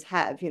humans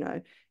have, you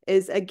know,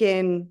 is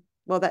again,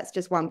 well, that's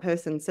just one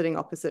person sitting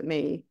opposite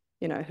me,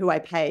 you know, who I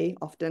pay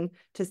often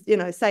to, you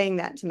know, saying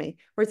that to me.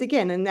 Whereas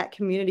again, in that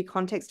community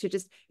context, to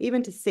just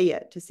even to see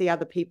it, to see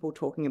other people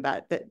talking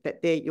about it,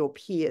 that they're your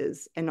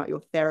peers and not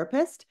your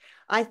therapist.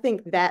 I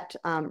think that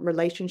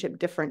relationship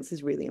difference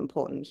is really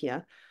important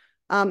here.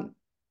 And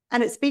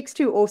it speaks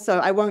to also,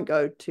 I won't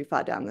go too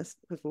far down this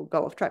because we'll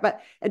go off track,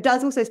 but it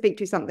does also speak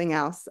to something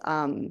else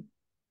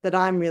that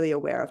I'm really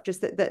aware of,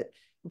 just that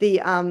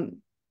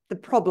the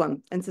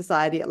problem in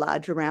society at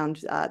large around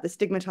the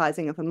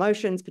stigmatizing of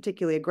emotions,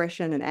 particularly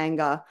aggression and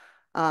anger,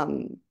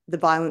 the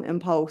violent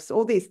impulse,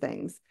 all these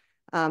things.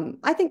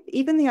 I think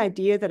even the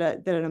idea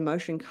that an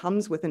emotion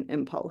comes with an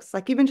impulse,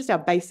 like even just our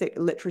basic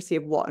literacy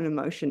of what an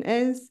emotion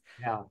is,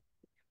 Yeah.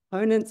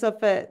 components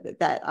of it,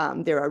 that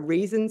there are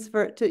reasons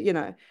for it to, you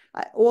know,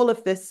 all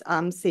of this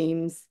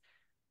seems,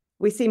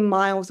 we seem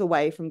miles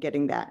away from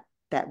getting that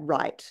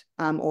right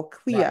or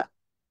clear. Right.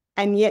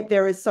 And yet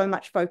there is so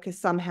much focus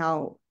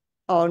somehow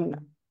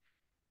on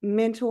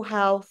mental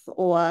health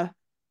or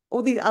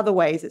all these other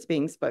ways it's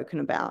being spoken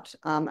about.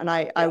 And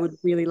I would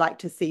really like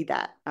to see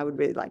that. I would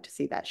really like to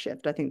see that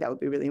shift. I think that would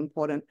be really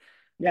important.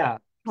 Yeah.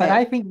 But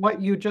I think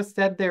what you just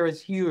said there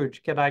is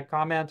huge. Can I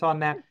comment on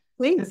that?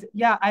 Please.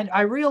 Yeah,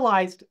 I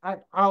realized,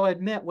 I'll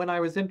admit, when I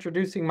was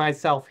introducing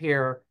myself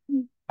here,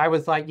 I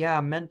was like,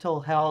 yeah, mental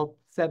health,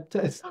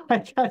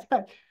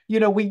 you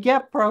know, we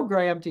get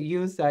programmed to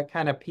use that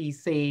kind of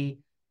PC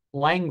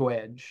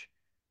language.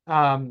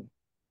 Um,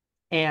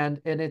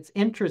 and it's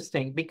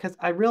interesting because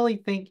I really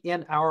think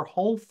in our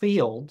whole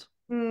field,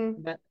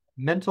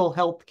 mental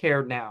health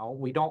care now,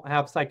 we don't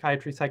have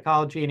psychiatry,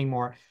 psychology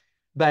anymore,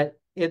 but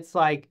it's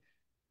like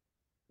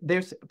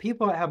there's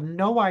people that have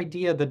no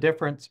idea the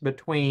difference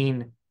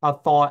between a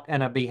thought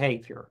and a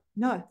behavior.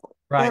 No.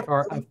 Right.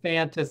 Or a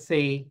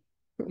fantasy,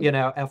 you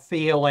know, a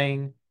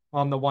feeling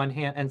on the one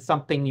hand and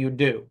something you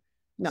do.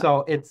 No.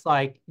 So it's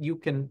like you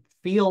can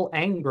feel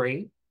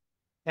angry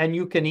and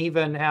you can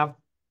even have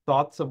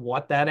thoughts of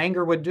what that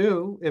anger would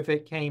do if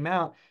it came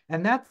out.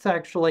 And that's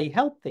actually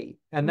healthy.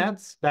 And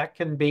that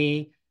can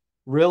be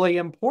really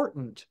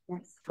important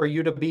for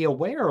you to be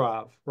aware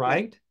of,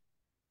 right?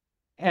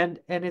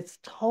 And it's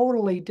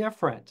totally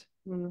different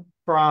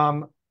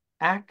from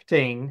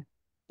acting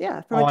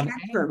from on a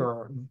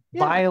anger,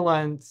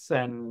 violence,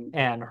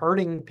 and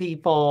hurting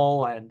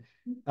people,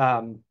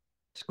 and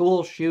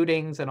school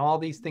shootings, and all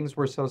these things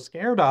we're so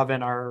scared of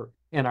in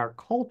our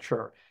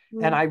culture.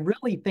 And I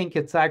really think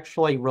it's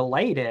actually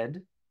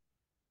related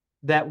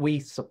that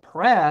we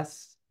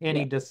suppress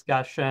any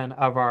discussion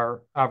of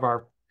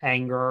our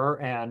anger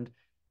and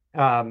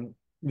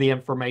the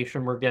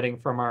information we're getting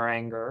from our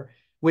anger,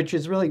 which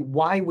is really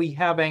why we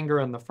have anger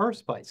in the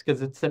first place,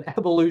 because it's an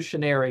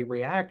evolutionary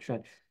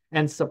reaction.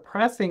 And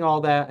suppressing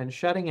all that and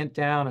shutting it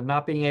down and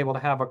not being able to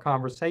have a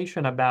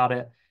conversation about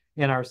it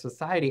in our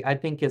society, I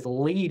think is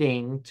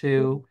leading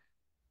to,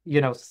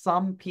 you know,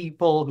 some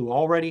people who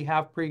already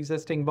have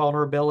pre-existing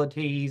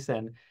vulnerabilities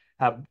and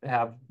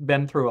have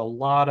been through a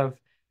lot of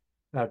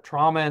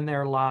trauma in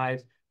their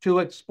lives to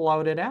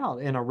explode it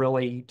out in a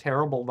really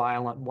terrible,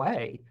 violent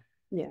way.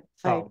 Yeah.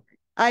 So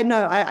I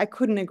know, I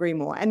couldn't agree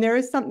more. And there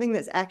is something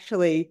that's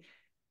actually,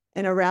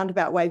 in a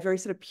roundabout way, very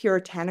sort of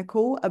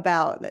puritanical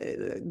about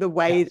the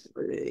way,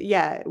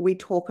 we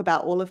talk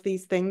about all of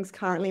these things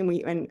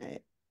currently and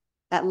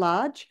at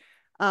large.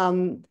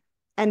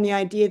 And the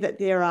idea that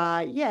there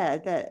are,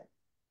 that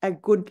a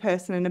good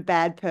person and a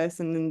bad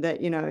person, and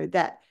that, you know,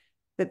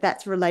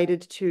 that's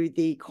related to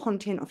the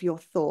content of your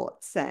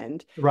thoughts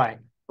and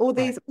all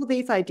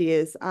these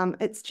ideas.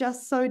 It's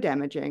just so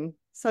damaging,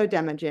 so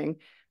damaging.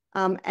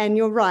 And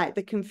you're right,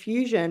 the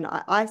confusion,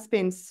 I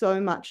spend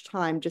so much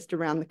time just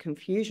around the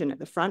confusion at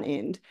the front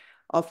end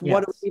of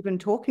what are we even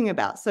talking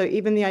about. So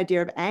even the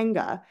idea of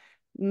anger,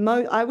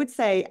 I would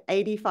say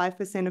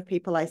 85% of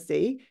people I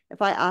see,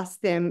 if I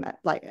ask them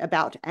like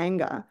about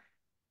anger,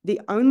 the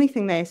only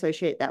thing they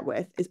associate that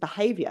with is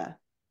behavior.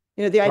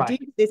 You know, the idea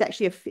that there's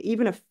actually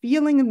even a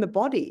feeling in the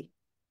body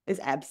is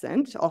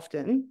absent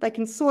often. They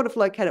can sort of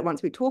locate it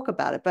once we talk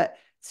about it, but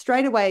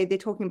straight away they're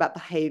talking about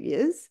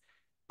behaviors.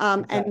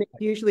 And they're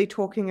usually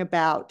talking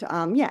about,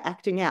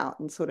 acting out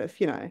and sort of,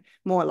 you know,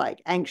 more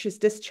like anxious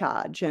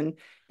discharge. And,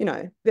 you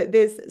know,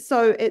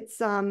 so it's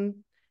the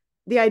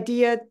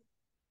idea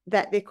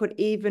that there could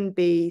even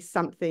be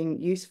something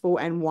useful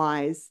and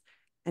wise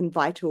and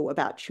vital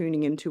about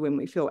tuning into when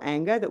we feel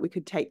anger, that we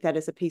could take that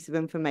as a piece of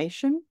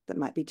information that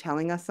might be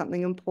telling us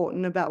something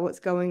important about what's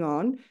going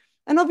on.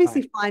 And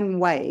obviously find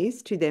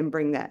ways to then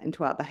bring that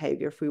into our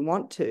behavior if we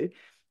want to.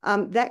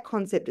 That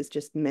concept is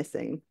just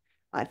missing,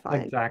 I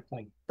find.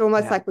 Exactly. It's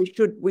almost like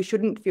we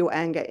shouldn't feel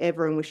anger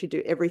ever, and we should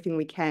do everything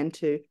we can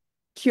to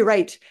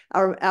curate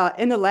our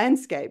inner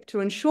landscape to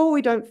ensure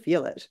we don't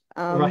feel it.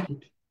 Right.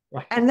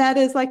 And that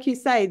is, like you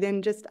say,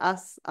 then just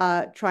us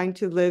trying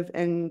to live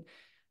in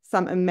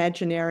some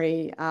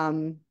imaginary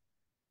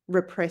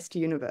repressed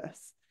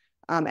universe.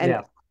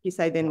 And you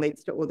say then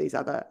leads to all these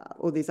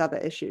other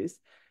issues.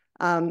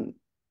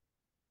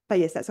 But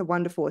yes, that's a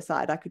wonderful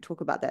aside. I could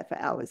talk about that for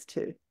hours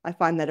too. I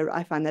find that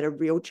a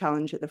real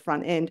challenge at the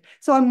front end.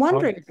 So I'm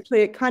wondering,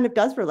 actually, it kind of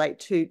does relate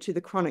to the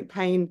chronic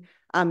pain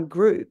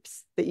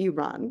groups that you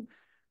run.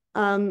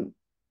 How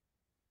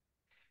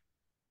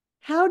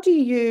do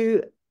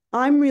you?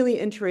 I'm really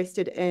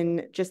interested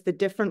in just the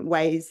different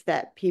ways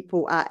that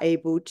people are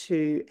able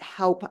to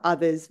help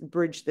others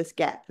bridge this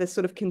gap, this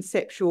sort of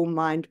conceptual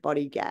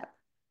mind-body gap.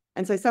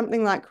 And so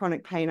something like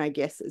chronic pain, I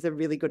guess, is a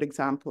really good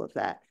example of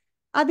that.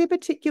 Are there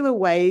particular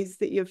ways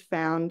that you've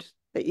found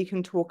that you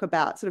can talk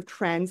about, sort of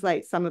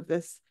translate some of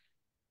this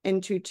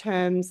into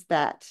terms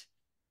that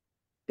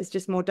is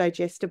just more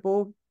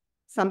digestible,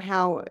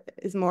 somehow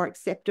is more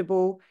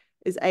acceptable,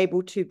 is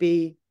able to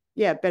be,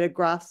 better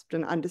grasped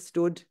and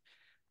understood?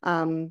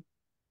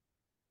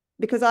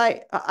 Because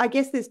I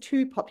guess there's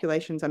two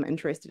populations I'm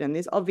interested in.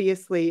 There's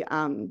obviously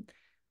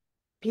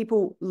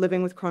people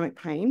living with chronic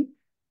pain,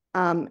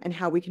 and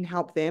how we can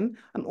help them.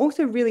 I'm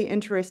also really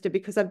interested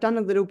because I've done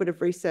a little bit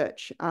of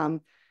research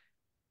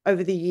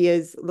over the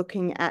years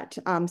looking at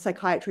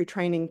psychiatry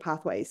training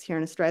pathways here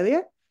in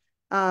Australia,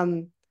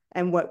 and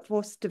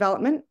workforce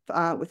development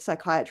with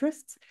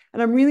psychiatrists.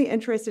 And I'm really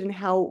interested in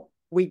how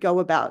we go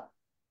about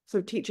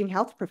sort of teaching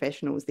health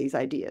professionals these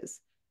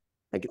ideas.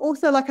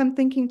 Like I'm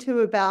thinking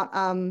too about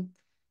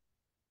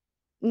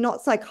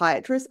not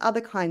psychiatrists,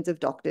 other kinds of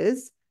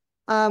doctors,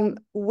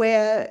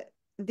 where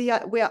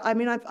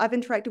I've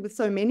interacted with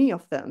so many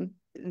of them,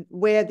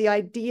 where the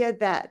idea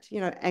that,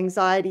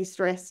 anxiety,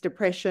 stress,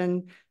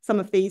 depression, some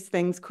of these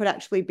things could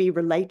actually be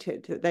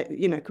related, that,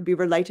 could be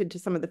related to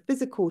some of the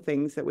physical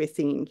things that we're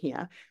seeing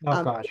here.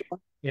 Oh gosh.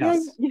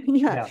 Yes.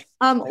 Yes.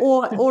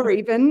 Or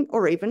even,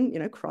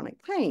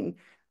 chronic pain.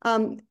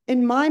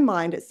 In my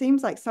mind, it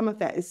seems like some of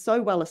that is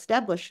so well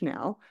established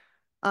now,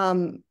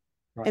 in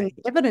the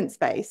evidence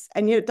base,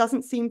 and yet it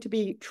doesn't seem to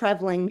be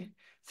traveling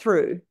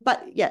through.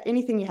 But yeah,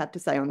 anything you have to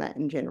say on that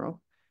in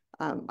general.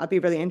 I'd be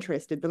really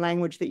interested, the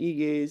language that you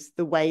use,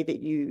 the way that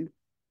you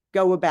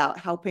go about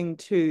helping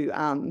to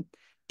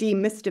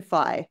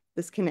demystify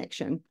this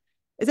connection.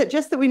 Is it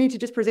just that we need to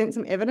just present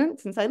some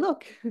evidence and say,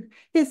 look,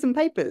 here's some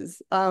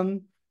papers?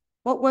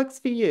 What works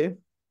for you?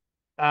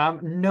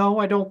 No,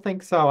 I don't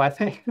think so. I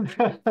think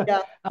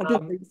I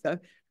don't think so.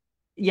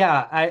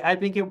 Yeah, I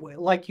think it,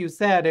 like you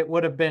said, it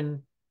would have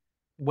been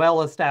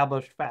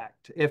well-established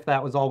fact if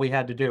that was all we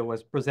had to do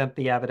was present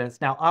the evidence.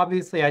 Now,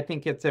 obviously, I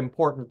think it's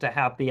important to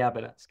have the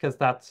evidence because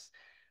that's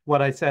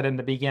what I said in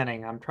the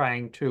beginning. I'm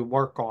trying to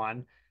work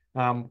on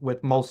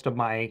with most of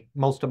my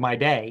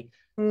day,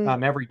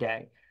 every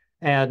day.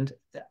 And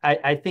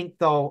I think,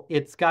 though,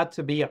 it's got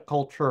to be a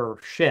culture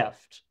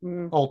shift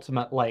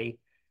ultimately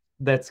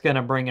that's going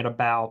to bring it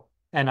about.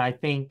 And I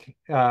think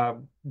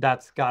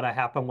that's got to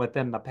happen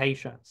within the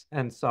patients.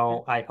 And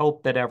so I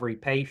hope that every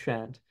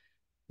patient,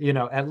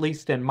 at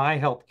least in my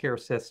healthcare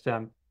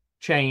system,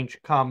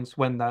 change comes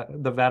when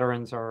the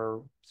veterans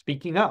are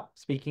speaking up,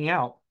 speaking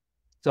out.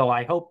 So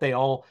I hope they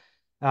all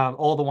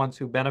the ones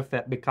who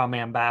benefit become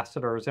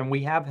ambassadors. And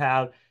we have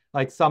had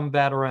like some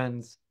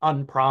veterans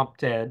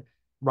unprompted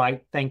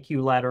write thank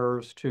you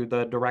letters to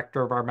the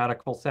director of our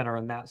medical center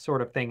and that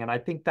sort of thing. And I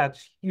think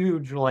that's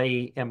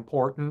hugely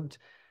important.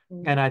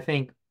 And I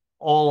think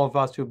all of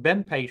us who've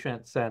been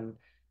patients and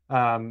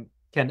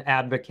can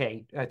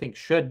advocate, I think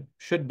should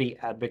be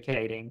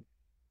advocating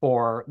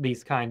for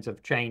these kinds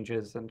of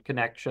changes and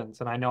connections.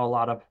 And I know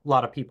a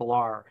lot of people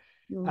are.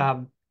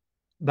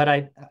 But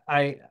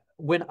I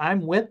when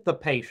I'm with the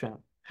patient,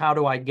 how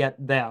do I get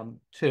them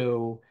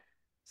to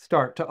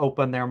start to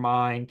open their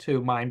mind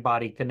to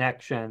mind-body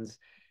connections?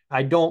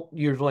 I don't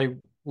usually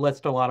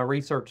list a lot of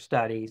research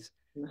studies.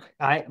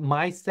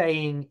 My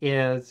saying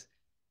is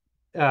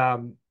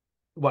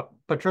what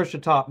Patricia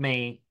taught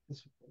me,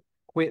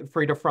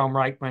 Frieda from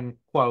Reichman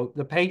quote,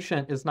 the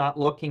patient is not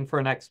looking for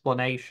an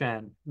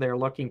explanation, they're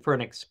looking for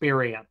an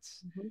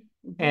experience.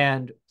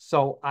 And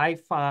so I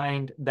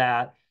find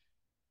that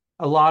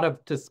a lot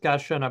of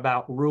discussion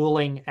about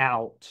ruling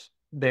out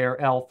their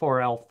L4,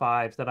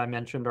 L5s that I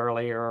mentioned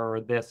earlier,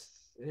 or this,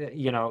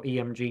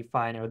 EMG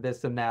fine, or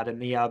this and that and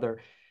the other,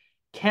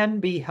 can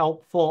be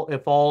helpful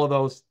if all of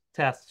those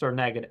tests are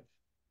negative.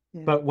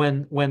 But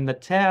when the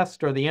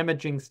test or the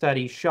imaging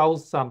study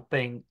shows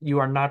something, you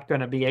are not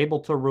going to be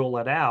able to rule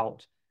it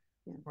out.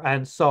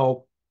 And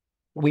so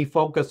we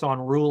focus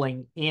on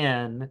ruling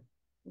in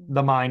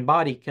the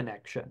mind-body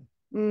connection.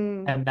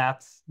 And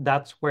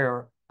that's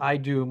where I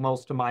do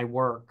most of my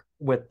work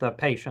with the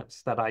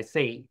patients that I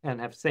see and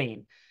have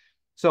seen.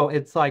 So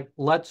it's like,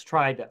 let's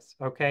try this,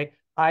 okay?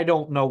 I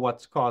don't know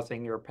what's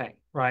causing your pain,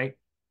 right?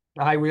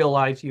 I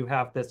realize you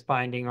have this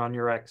finding on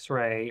your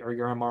X-ray or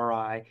your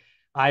MRI.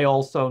 I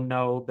also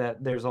know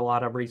that there's a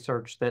lot of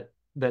research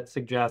that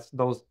suggests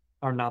those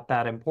are not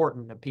that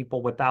important, that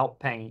people without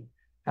pain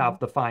have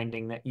the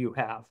finding that you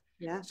have.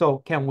 Yeah. So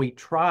can we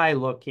try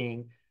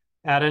looking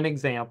at an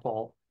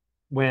example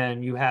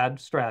when you had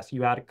stress,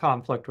 you had a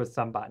conflict with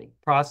somebody,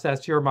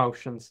 process your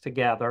emotions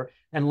together,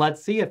 and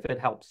let's see if it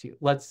helps you.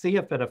 Let's see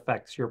if it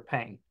affects your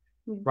pain,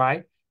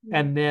 right?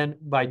 And then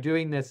by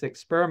doing this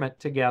experiment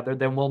together,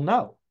 then we'll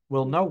know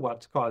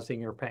what's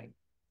causing your pain.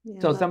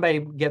 So somebody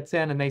gets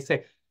in and they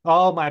say,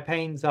 oh, my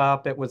pain's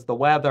up. It was the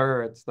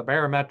weather. It's the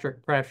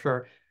barometric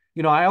pressure.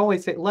 I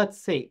always say,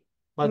 let's see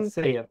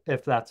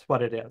if that's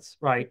what it is,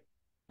 right?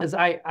 As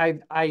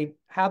I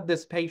had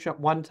this patient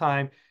one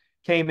time,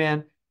 came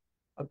in,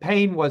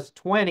 pain was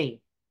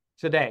 20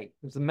 today.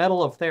 It was the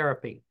middle of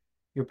therapy.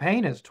 Your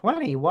pain is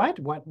 20.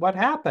 What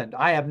happened?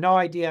 I have no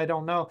idea. I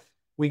don't know.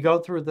 We go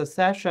through the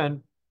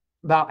session.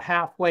 About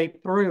halfway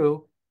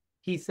through,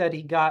 he said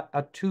he got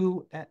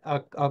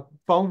a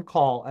phone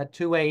call at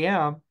 2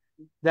 a.m.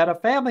 that a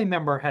family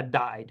member had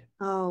died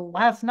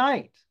last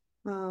night.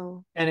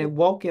 Oh. And it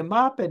woke him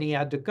up, and he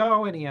had to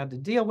go, and he had to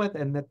deal with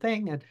it, and the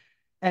thing.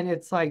 And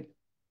it's like,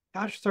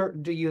 gosh, sir,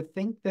 do you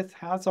think this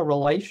has a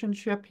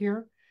relationship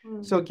here?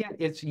 So again,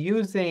 it's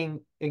using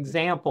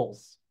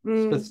examples,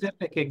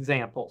 specific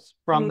examples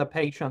from the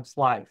patient's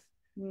life,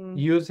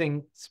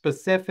 using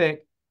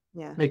specific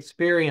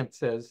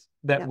experiences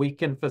that we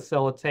can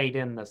facilitate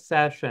in the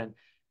session,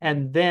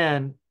 and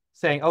then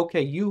saying,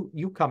 okay,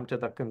 you come to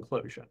the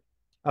conclusion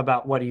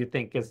about what do you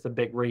think is the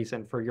big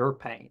reason for your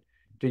pain.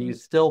 Do you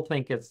still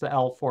think it's the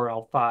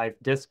L4, L5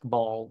 disc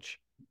bulge,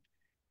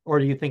 or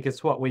do you think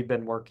it's what we've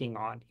been working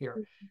on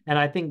here? And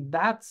I think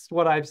that's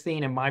what I've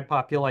seen in my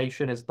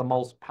population is the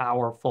most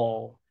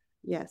powerful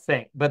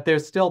thing. But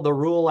there's still the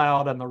rule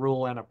out and the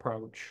rule in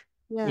approach,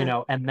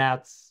 and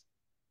that's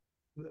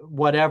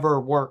whatever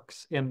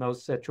works in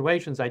those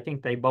situations. I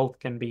think they both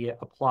can be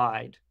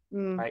applied,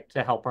 right,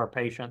 to help our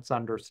patients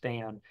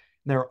understand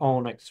their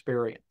own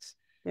experience.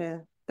 Yeah,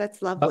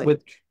 that's lovely.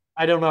 But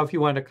I don't know if you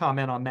want to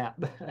comment on that.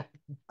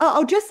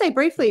 I'll just say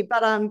briefly,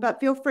 but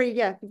feel free.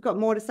 Yeah, if you've got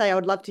more to say, I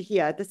would love to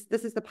hear.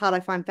 This is the part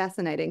I find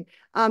fascinating.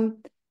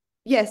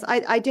 Yes,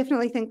 I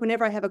definitely think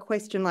whenever I have a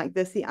question like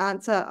this, the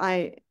answer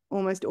I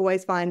almost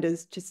always find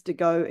is just to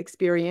go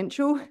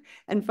experiential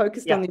and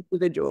focused on the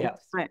individual,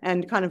 right,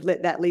 and kind of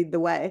let that lead the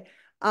way.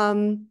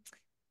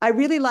 I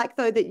really like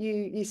though that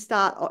you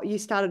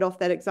started off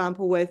that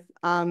example with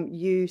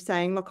you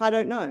saying, look, I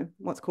don't know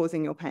what's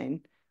causing your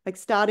pain. Like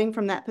starting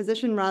from that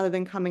position rather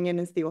than coming in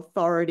as the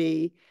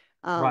authority,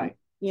 right.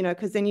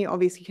 Because then you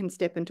obviously can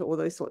step into all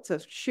those sorts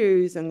of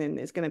shoes, and then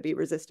there's going to be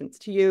resistance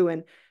to you.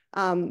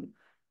 And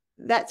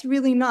that's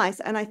really nice.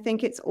 And I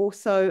think it's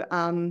also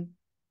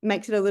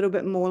makes it a little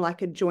bit more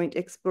like a joint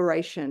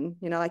exploration,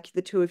 like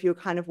the two of you are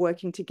kind of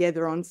working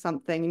together on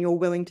something and you're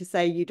willing to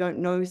say you don't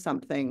know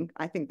something.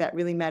 I think that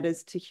really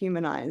matters to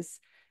humanize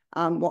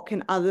what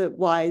can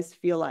otherwise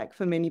feel like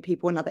for many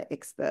people another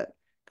expert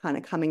kind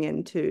of coming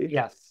into.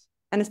 Yes.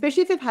 And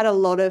especially if they've had a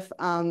lot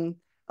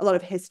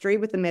of history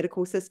with the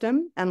medical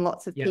system and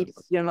lots of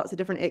people, lots of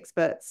different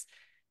experts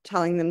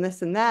telling them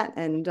this and that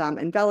and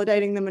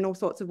validating them in all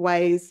sorts of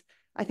ways.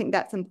 I think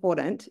that's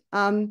important.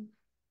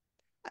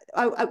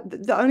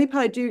 The only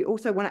part I do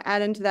also want to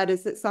add into that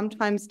is that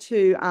sometimes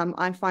too,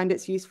 I find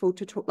it's useful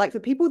to talk, like for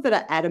people that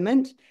are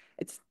adamant,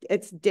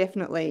 it's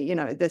definitely,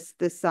 this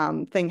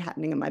thing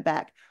happening in my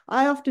back.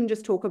 I often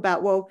just talk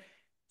about, well,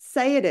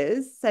 say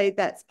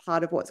that's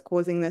part of what's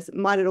causing this.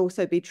 Might it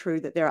also be true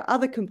that there are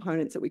other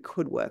components that we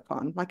could work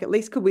on? Like at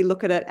least could we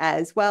look at it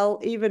as, well,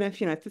 even if,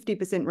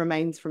 50%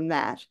 remains from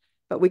that,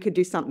 but we could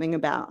do something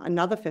about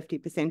another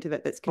 50% of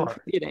it that's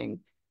contributing.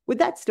 Would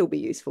that still be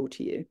useful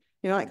to you?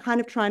 Like kind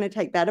of trying to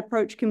take that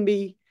approach can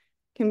be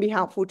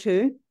helpful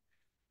too.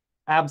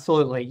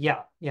 Absolutely.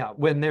 Yeah. Yeah.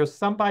 When there's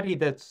somebody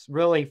that's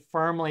really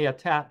firmly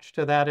attached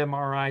to that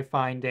MRI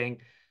finding,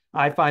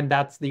 I find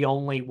that's the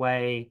only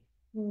way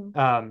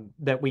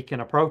that we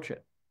can approach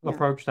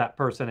that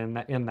person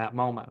in that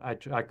moment.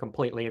 I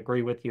completely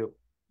agree with you.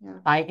 Yeah.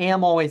 I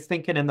am always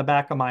thinking in the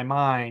back of my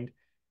mind,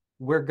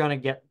 we're going to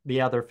get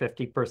the other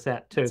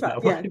 50% too.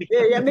 Right.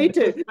 Yeah, me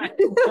too.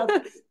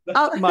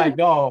 That's my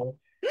goal.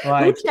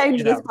 Like, we'll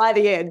change this by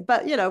the end,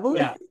 but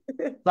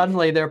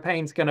suddenly their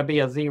pain's going to be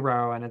a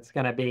 0 and it's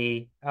going to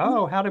be,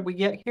 oh, how did we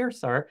get here,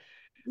 sir?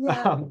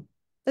 Yeah.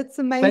 It's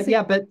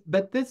amazing.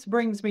 But this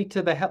brings me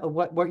to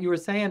what you were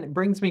saying. It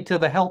brings me to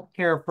the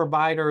healthcare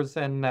providers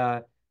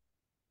and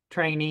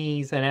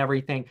trainees and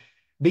everything,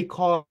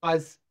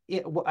 because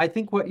I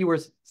think what you were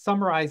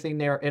summarizing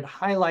there, it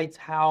highlights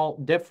how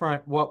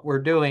different what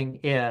we're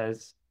doing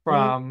is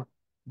from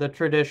the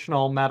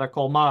traditional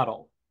medical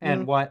model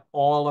and what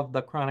all of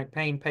the chronic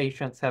pain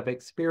patients have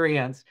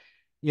experienced.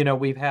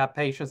 We've had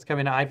patients come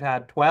in. I've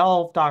had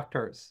 12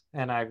 doctors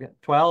and I've got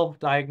 12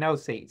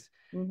 diagnoses.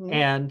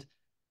 And,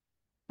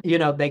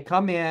 they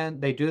come in,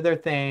 they do their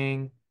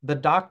thing. The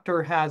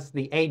doctor has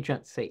the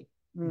agency.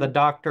 The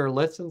doctor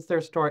listens to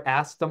their story,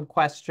 asks them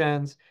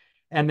questions,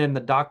 and then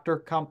the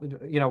doctor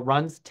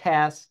runs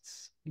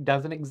tests,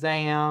 does an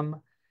exam,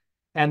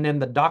 and then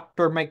the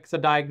doctor makes a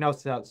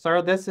diagnosis.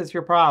 Sir, this is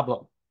your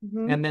problem.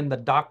 And then the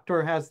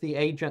doctor has the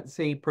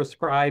agency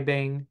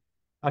prescribing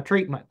a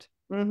treatment,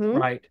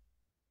 right?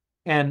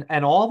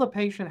 And all the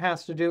patient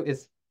has to do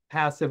is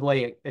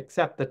passively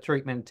accept the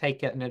treatment,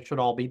 take it, and it should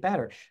all be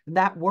better.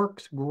 That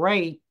works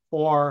great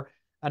for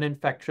an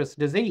infectious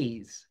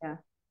disease,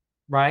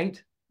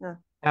 right?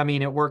 I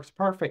mean, it works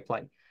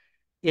perfectly.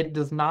 It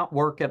does not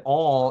work at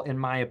all, in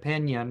my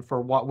opinion,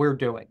 for what we're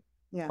doing,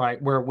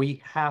 right? Where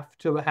we have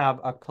to have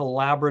a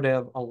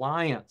collaborative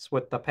alliance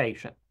with the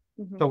patient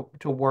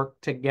to work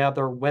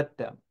together with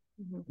them.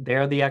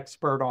 They're the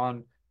expert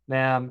on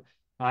them.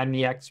 I'm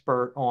the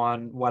expert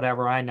on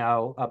whatever I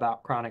know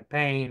about chronic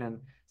pain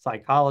and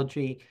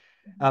psychology.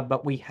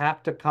 But we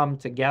have to come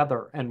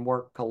together and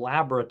work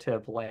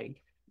collaboratively.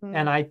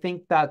 And I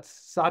think that's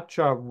such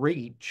a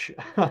reach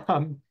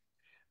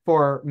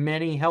for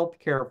many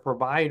healthcare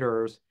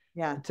providers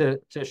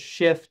to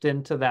shift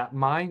into that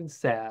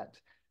mindset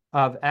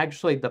of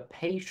actually the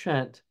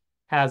patient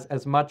has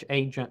as much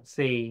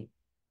agency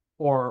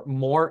or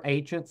more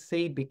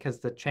agency, because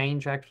the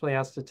change actually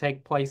has to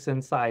take place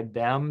inside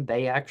them.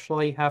 They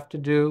actually have to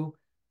do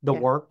the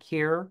work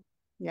here,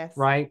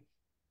 right?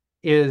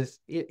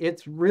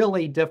 It's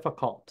really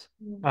difficult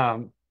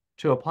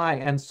to apply.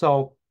 And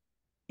so,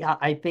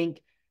 I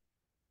think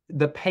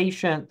the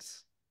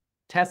patient's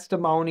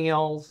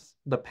testimonials,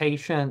 the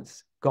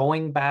patients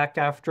going back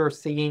after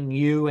seeing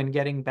you and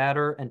getting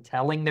better and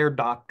telling their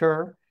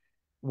doctor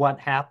what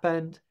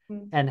happened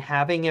and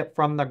having it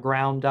from the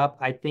ground up,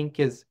 I think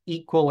is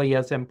equally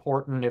as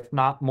important, if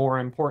not more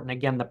important.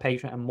 Again, the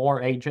patient and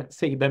more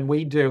agency than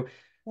we do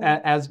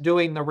as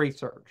doing the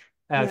research,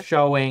 as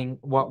showing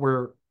what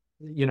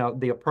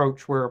the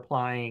approach we're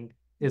applying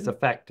is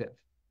effective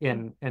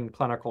in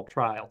clinical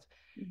trials.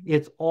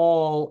 It's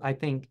all, I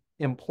think,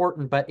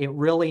 important, but it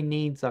really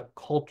needs a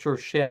culture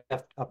shift,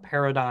 a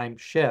paradigm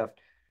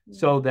shift,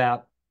 so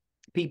that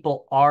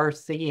people are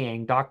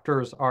seeing,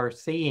 doctors are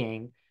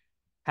seeing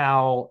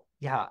how,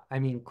 I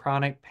mean,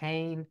 chronic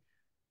pain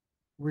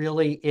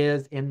really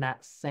is in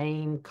that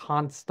same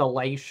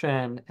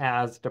constellation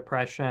as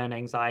depression,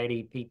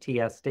 anxiety,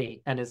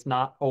 PTSD, and is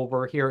not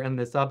over here in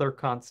this other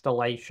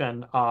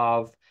constellation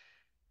of,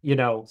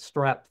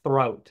 strep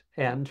throat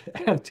and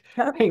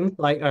things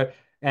like, a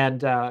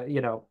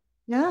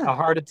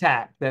heart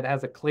attack that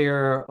has a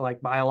clear, like,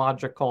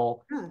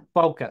 biological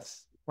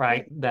focus,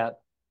 right? That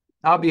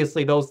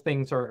obviously those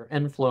things are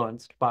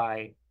influenced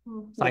by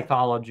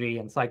psychology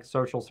and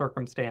psychosocial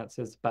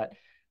circumstances, but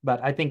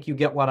I think you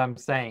get what I'm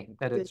saying,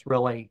 that it's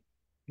really,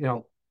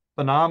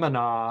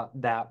 phenomena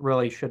that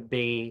really should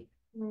be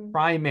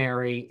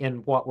primary in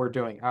what we're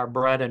doing, our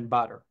bread and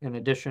butter, in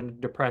addition to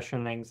depression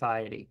and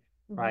anxiety,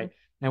 right?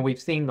 And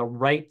we've seen the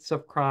rates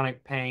of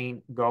chronic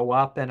pain go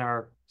up in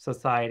our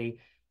society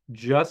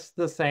just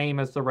the same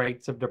as the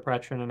rates of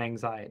depression and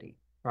anxiety,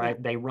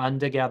 right? They run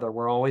together.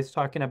 We're always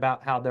talking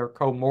about how they're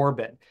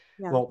comorbid.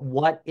 Well,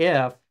 what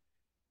if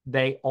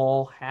they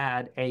all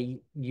had a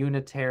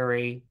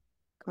unitary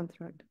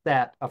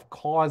set of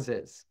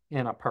causes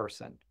in a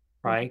person,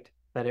 right?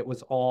 That it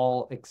was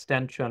all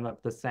extension of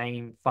the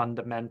same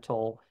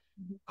fundamental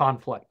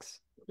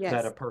conflicts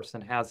that a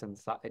person has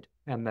inside,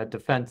 and the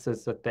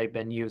defenses that they've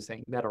been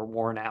using that are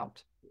worn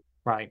out,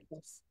 right?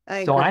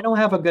 So I don't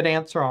have a good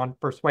answer on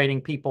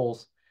persuading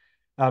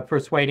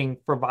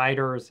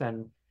providers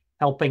and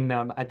helping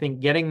them. I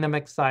think getting them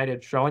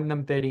excited, showing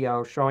them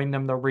video, showing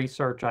them the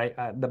research.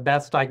 The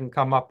best I can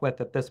come up with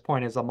at this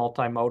point is a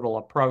multimodal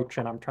approach,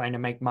 and I'm trying to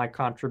make my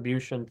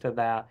contribution to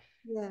that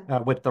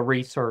with the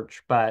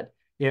research. But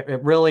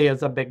it really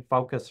is a big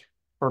focus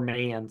for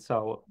me. And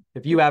so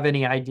if you have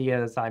any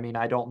ideas, I mean,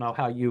 I don't know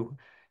how you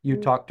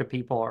talk to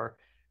people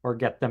or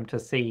get them to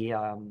see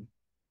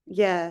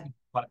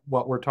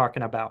what we're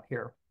talking about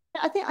here.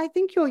 I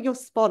think you're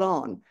spot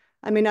on.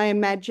 I mean, I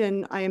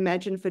imagine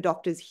for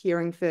doctors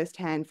hearing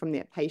firsthand from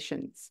their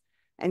patients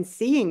and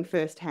seeing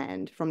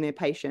firsthand from their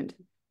patient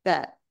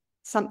that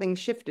something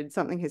shifted,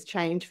 something has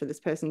changed for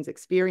this person's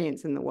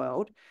experience in the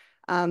world.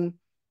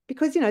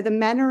 Because, the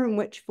manner in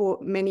which for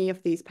many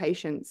of these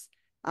patients,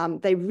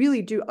 they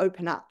really do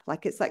open up.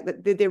 Like, it's like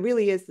there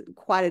really is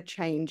quite a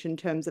change in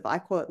terms of, I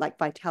call it like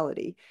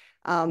vitality.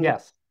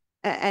 Yes.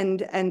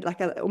 And like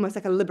almost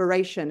like a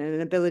liberation and an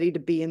ability to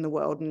be in the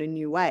world in a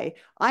new way.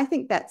 I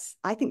think that's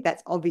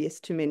obvious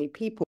to many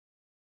people.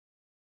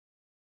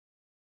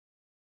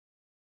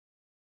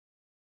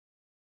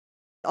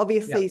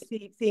 Obviously,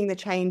 seeing the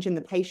change in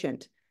the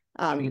patient.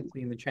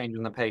 Seeing the change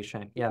in the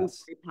patient,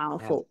 yes. Very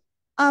powerful.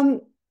 Yes.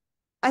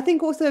 I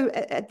think also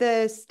at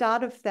the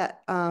start of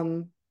that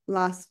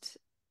last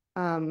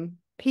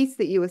piece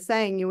that you were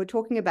saying, you were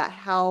talking about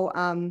how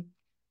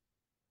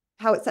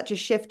it's such a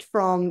shift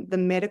from the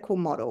medical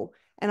model.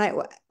 And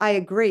I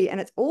agree.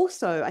 And it's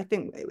also, I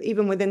think,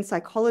 even within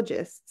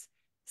psychologists,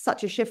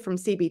 such a shift from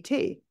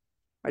CBT,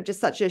 right? Just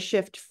such a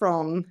shift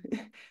from,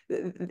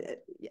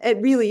 it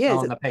really is.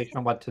 Telling the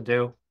patient what to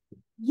do.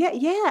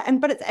 Yeah.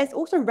 But it's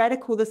also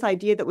radical, this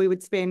idea that we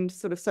would spend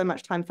sort of so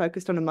much time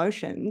focused on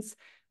emotions,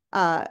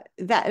 that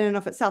in and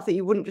of itself, that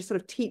you wouldn't just sort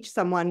of teach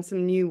someone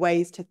some new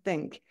ways to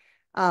think,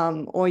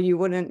 or you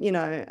wouldn't,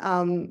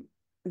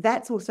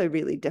 that's also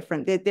really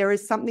different. There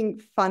is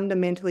something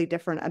fundamentally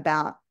different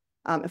about,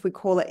 if we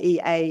call it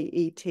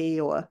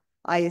EAET or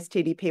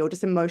ISTDP or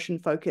just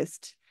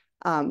emotion-focused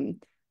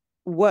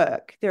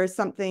work, there is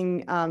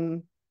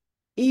something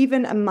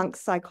even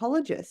amongst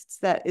psychologists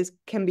that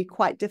can be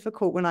quite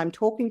difficult when I'm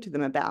talking to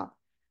them about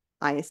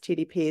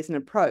ISTDP as an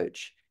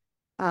approach.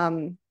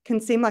 Can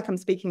seem like I'm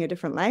speaking a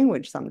different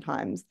language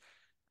sometimes.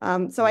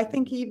 So I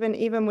think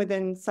even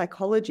within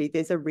psychology,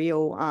 there's a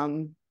real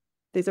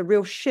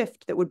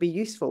shift that would be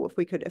useful if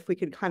we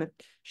could kind of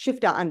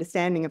shift our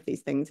understanding of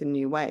these things in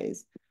new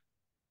ways.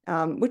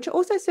 Which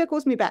also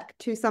circles me back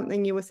to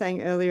something you were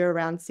saying earlier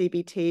around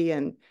CBT,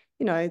 and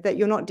that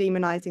you're not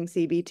demonizing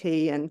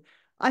CBT. And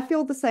I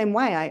feel the same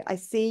way. I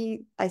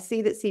see that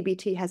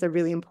CBT has a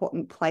really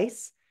important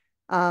place,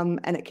 and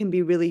it can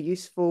be really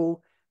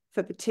useful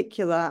for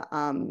particular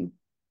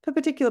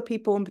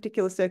people in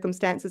particular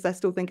circumstances. I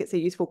still think it's a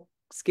useful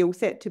skill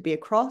set to be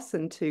across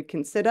and to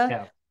consider.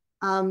 Yeah.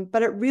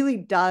 But it really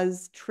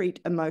does treat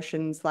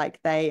emotions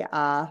like they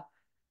are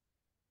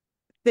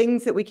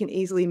things that we can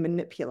easily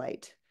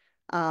manipulate,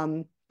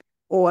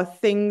 or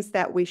things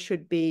that we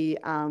should be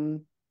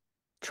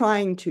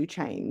trying to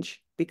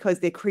change because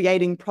they're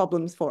creating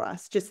problems for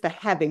us just for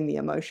having the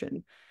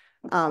emotion.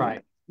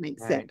 Right.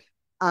 Makes Right. sense.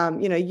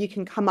 You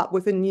can come up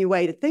with a new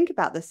way to think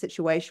about the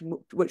situation,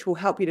 which will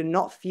help you to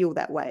not feel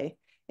that way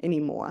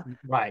anymore.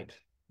 Right.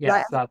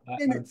 Yes, I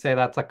would say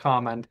that's a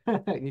common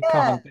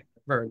common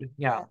word.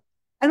 Yeah.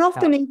 And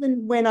often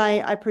even when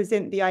I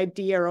present the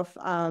idea of,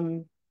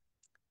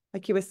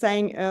 like you were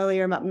saying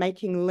earlier, about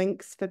making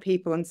links for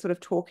people and sort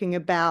of talking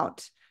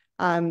about,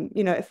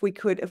 if we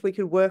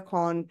could work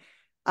on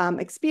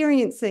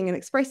experiencing and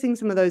expressing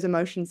some of those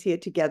emotions here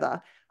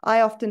together.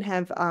 I often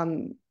have,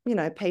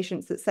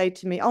 patients that say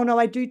to me, "Oh no,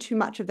 I do too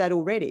much of that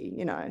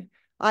already.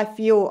 I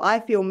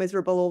feel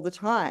miserable all the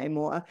time,"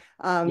 or,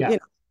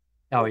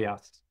 Oh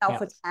yes.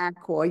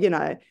 self-attack, or,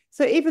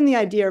 so even the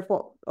idea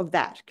of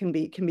that can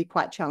be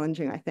quite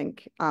challenging, I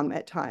think,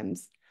 at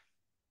times.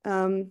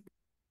 So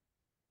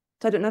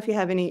I don't know if you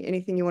have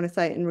anything you want to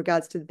say in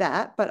regards to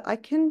that, but I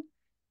can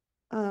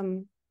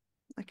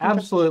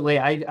Absolutely.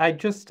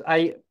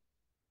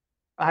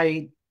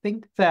 I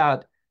think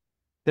that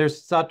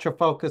there's such a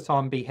focus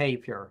on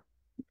behavior.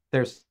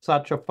 There's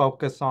such a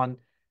focus on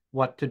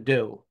what to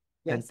do.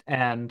 Yes.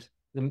 And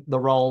the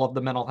role of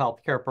the mental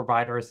health care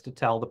provider is to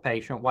tell the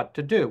patient what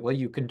to do. Well,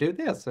 you can do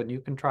this, and you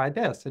can try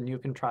this, and you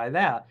can try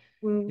that.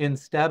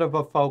 Instead of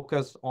a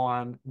focus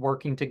on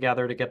working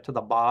together to get to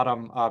the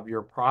bottom of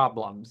your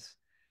problems.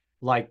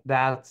 Like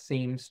that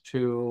seems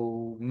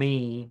to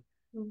me,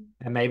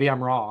 and maybe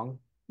I'm wrong,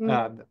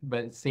 but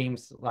it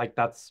seems like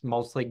that's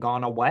mostly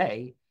gone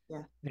away.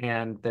 Yeah.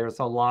 And there's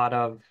a lot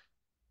of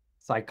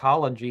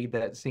psychology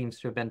that seems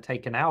to have been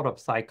taken out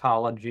of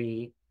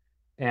psychology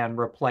and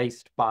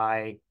replaced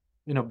by,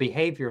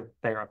 behavior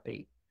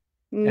therapy.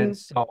 And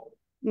so,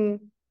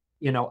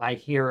 I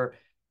hear,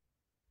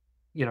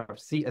 a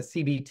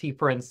CBT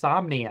for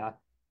insomnia,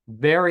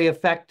 very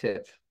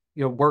effective,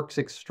 works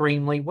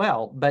extremely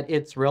well, but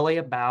it's really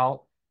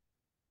about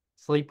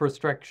sleep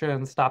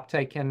restriction, stop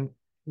taking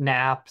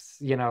naps,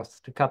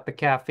 to cut the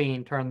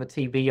caffeine, turn the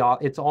TV off.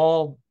 It's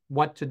all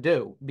what to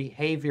do,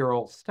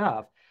 behavioral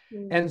stuff.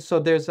 And so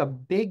there's a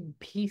big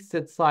piece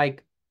that's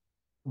like,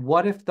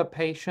 what if the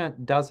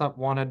patient doesn't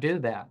want to do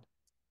that?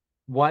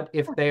 What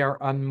if they are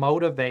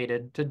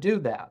unmotivated to do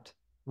that,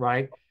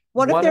 right?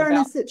 What if they're in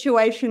a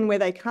situation where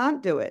they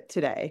can't do it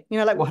today?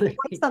 What if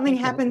something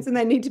happens and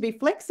they need to be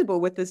flexible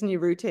with this new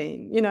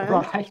routine,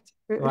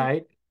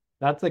 Right.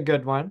 That's a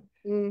good one.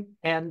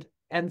 And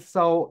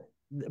so,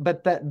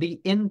 but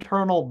the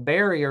internal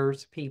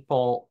barriers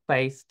people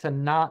face to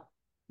not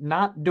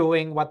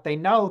doing what they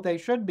know they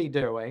should be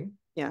doing.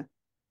 Yeah.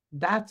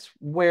 That's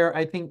where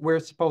I think we're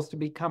supposed to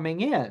be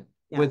coming in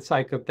with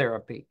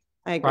psychotherapy.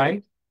 I agree.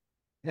 Right?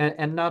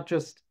 And not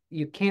just,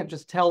 you can't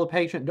just tell the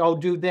patient, "Oh,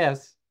 do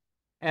this."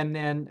 And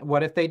then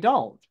what if they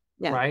don't?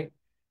 Yeah. Right?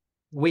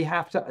 We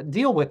have to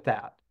deal with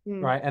that.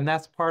 Right? And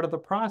that's part of the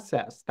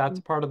process. That's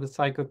part of the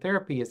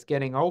psychotherapy, is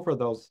getting over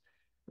those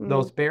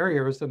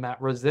barriers and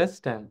that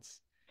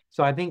resistance.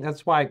 So I think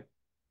that's why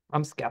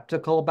I'm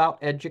skeptical about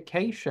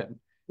education.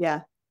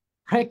 Yeah.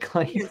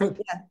 Frankly,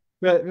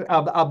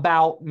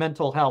 about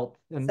mental health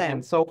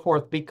and so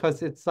forth,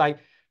 because it's like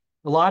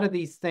a lot of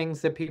these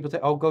things that people say,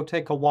 "Oh, go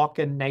take a walk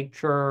in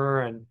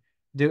nature and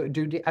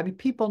I mean,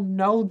 people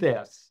know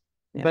this,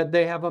 but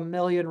they have a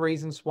million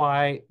reasons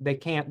why they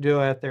can't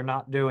do it. They're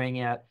not doing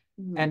it.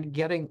 And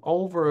getting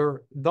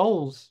over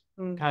those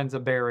kinds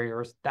of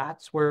barriers,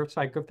 that's where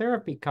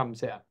psychotherapy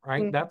comes in,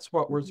 right? That's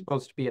what we're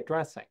supposed to be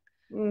addressing.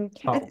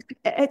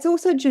 It's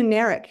also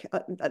generic.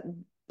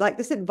 like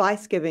this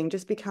advice giving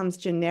just becomes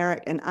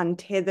generic and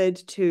untethered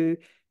to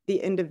the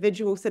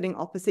individual sitting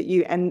opposite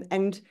you,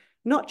 and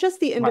not just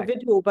the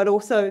individual, right, but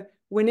also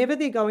whenever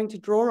they're going to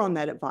draw on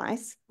that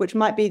advice, which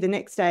might be the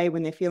next day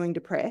when they're feeling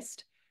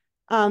depressed,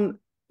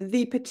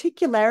 the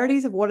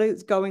particularities of what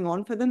is going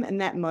on for them in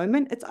that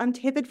moment, it's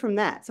untethered from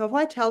that. So if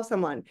I tell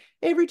someone,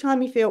 every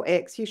time you feel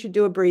X, you should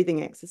do a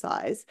breathing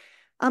exercise,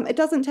 it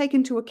doesn't take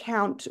into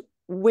account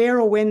where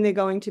or when they're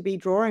going to be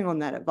drawing on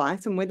that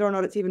advice and whether or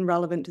not it's even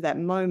relevant to that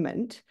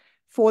moment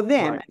for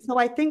them. Right. So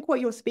I think what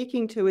you're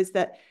speaking to is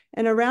that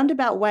in a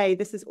roundabout way,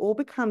 this has all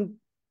become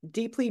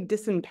deeply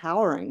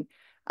disempowering,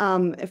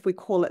 if we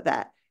call it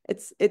that.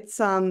 It's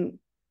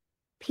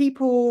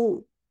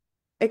people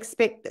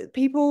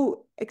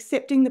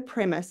accepting the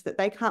premise that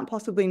they can't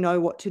possibly know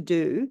what to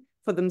do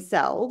for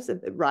themselves,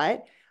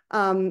 right?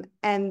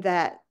 And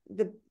that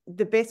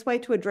the best way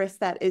to address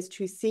that is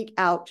to seek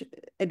out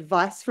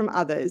advice from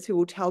others who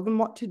will tell them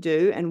what to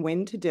do and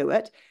when to do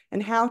it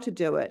and how to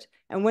do it.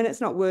 And when it's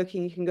not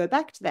working, you can go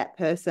back to that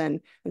person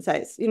and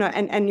say, you know,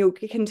 and you'll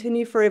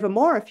continue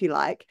forevermore, if you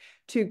like,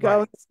 to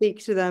go and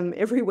speak to them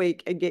every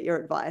week and get your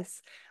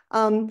advice.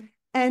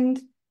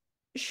 And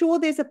sure,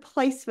 there's a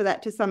place for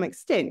that to some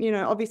extent. You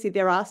know, obviously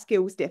there are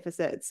skills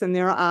deficits, and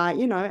there are,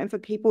 you know, and for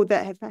people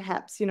that have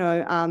perhaps, you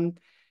know,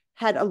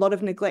 had a lot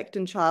of neglect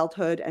in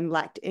childhood and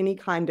lacked any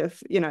kind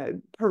of, you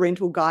know,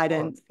 parental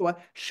guidance, or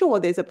sure,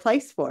 there's a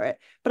place for it.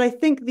 But I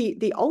think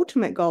the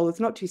ultimate goal is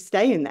not to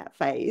stay in that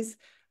phase.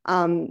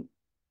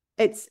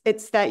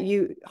 It's that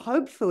you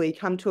hopefully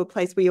come to a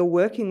place where you're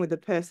working with a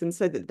person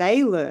so that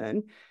they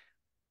learn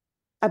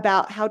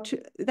about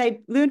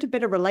they learn to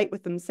better relate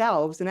with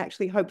themselves, and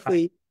actually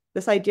hopefully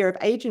this idea of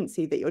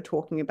agency that you're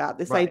talking about,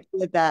 this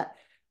idea that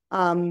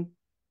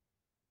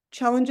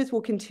challenges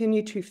will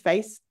continue to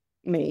face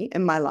me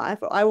in my life.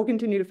 I will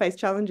continue to face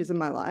challenges in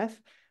my life,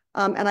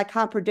 and I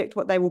can't predict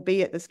what they will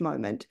be at this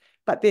moment,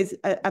 but there's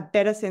a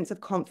better sense of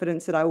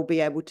confidence that I will be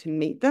able to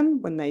meet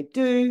them when they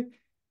do,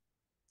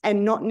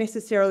 and not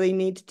necessarily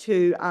need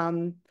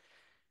to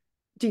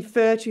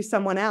defer to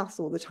someone else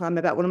all the time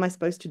about what am I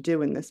supposed to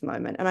do in this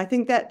moment. And I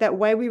think that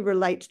way we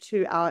relate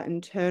to our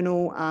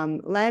internal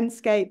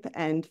landscape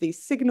and the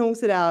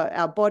signals that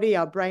our body,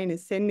 our brain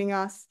is sending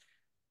us,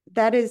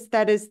 that is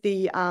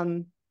the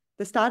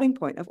starting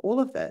point of all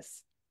of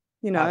this,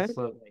 you know.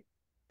 Absolutely.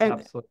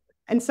 Absolutely.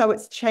 And so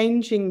it's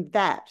changing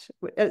that.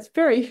 It's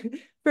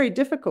very, very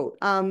difficult.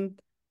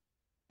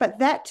 But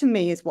that to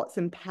me is what's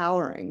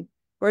empowering.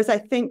 Whereas I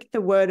think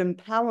the word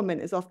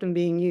empowerment is often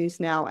being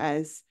used now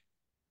as,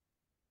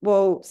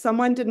 well,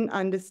 someone didn't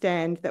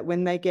understand that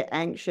when they get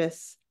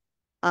anxious,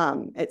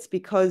 it's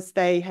because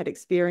they had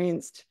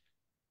experienced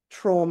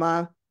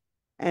trauma.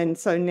 And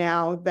so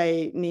now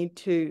they need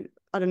to,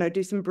 I don't know,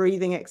 do some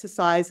breathing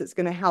exercise that's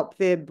going to help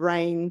their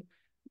brain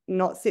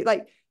not see,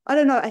 like, I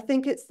don't know, I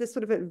think it's this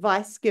sort of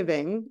advice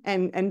giving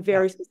and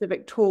very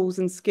specific tools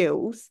and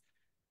skills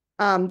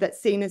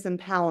that's seen as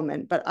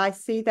empowerment. But I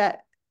see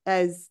that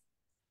as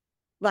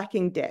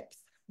lacking depth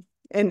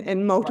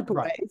in multiple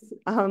ways.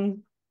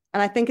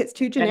 And I think it's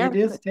too generic. And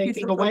it is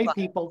taking away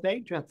people's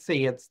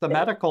agency. It's the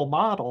medical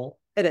model.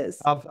 It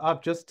is.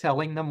 Of just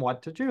telling them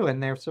what to do,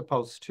 and they're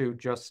supposed to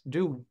just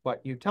do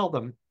what you tell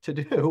them to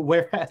do.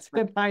 Whereas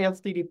in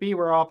ISTDP,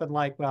 we're often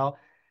like, well,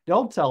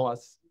 don't tell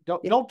us,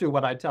 don't do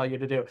what I tell you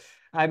to do.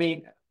 I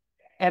mean,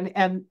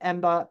 and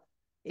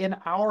in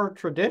our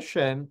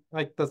tradition,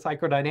 like the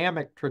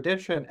psychodynamic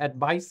tradition,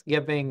 advice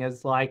giving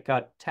is like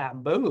a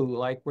taboo.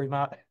 Like we're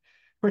not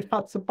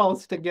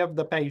supposed to give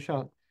the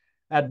patient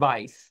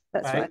advice.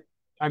 That's right.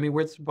 I mean,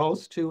 we're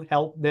supposed to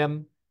help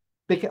them.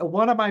 Because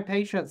one of my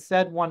patients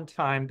said one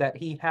time that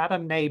he had a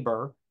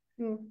neighbor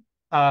who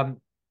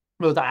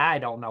was, I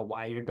don't know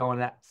why you're going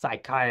to that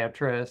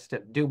psychiatrist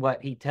and do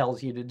what he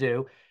tells you to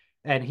do.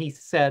 And he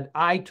said,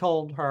 I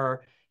told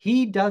her,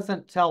 he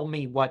doesn't tell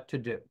me what to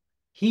do.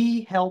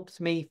 He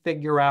helps me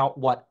figure out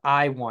what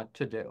I want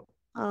to do.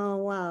 Oh,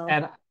 wow.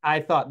 And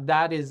I thought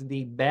that is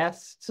the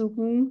best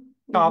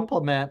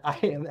compliment I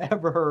have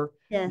ever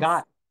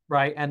got.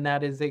 Right. And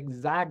that is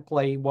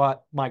exactly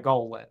what my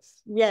goal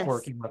is. Yes.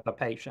 Working with the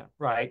patient.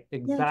 Right.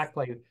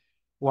 Exactly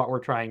what we're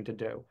trying to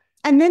do.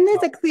 And then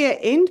there's a clear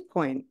end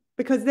point,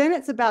 because then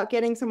it's about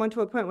getting someone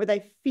to a point where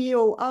they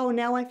feel, oh,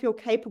 now I feel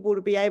capable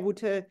to be able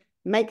to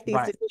make these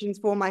decisions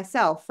for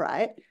myself.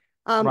 Right.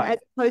 As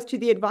opposed to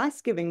the advice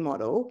giving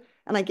model.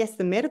 And I guess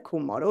the medical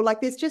model,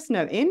 like there's just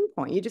no end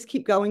point. You just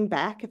keep going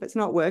back if it's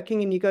not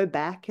working, and you go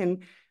back.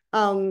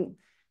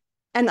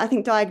 And I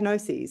think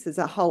diagnoses is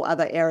a whole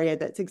other area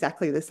that's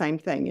exactly the same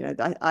thing. You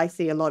know, I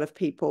see a lot of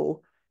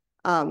people,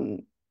 I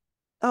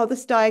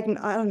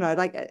don't know,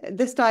 like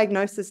this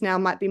diagnosis now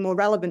might be more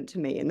relevant to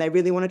me, and they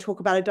really want to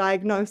talk about a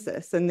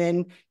diagnosis. And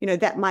then, you know,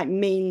 that might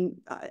mean,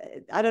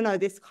 I don't know,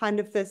 this kind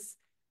of this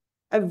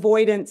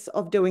avoidance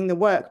of doing the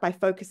work by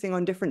focusing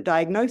on different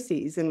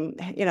diagnoses and,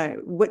 you know,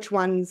 which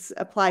ones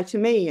apply to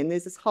me. And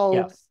there's this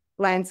whole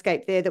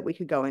landscape there that we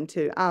could go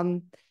into.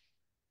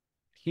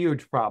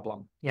 huge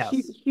problem. Yes.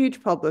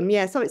 Huge problem.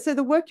 Yeah. So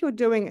the work you're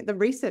doing, the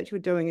research you're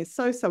doing is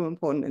so, so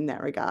important in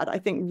that regard. I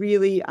think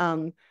really,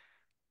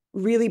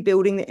 really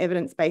building the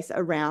evidence base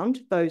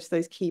around those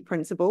key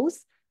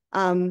principles.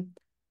 I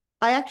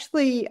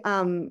actually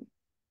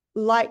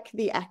like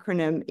the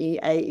acronym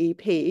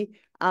EAEP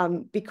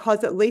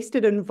because at least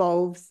it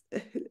involves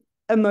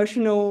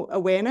emotional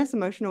awareness,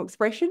 emotional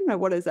expression. No,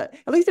 what is it?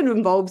 At least it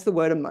involves the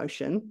word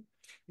emotion.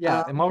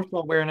 Yeah,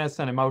 emotional awareness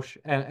and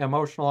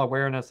emotional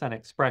awareness and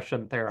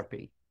expression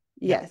therapy.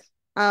 Yes.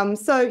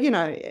 Yes. So, you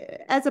know,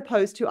 as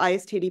opposed to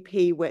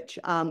ISTDP, which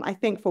I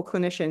think for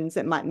clinicians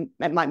it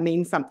might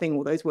mean something,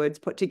 all those words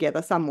put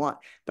together somewhat,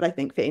 but I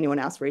think for anyone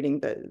else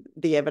reading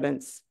the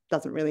evidence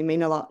doesn't really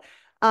mean a lot.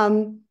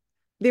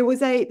 There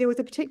was a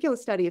particular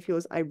study of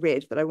yours I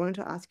read that I wanted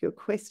to ask you a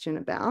question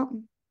about.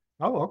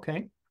 Oh,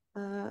 okay.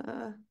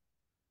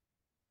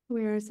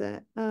 Where is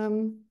it?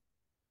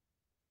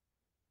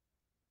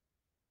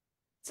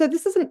 So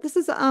this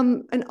is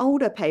an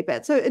older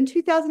paper. So in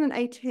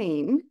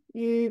 2018,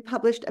 you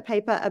published a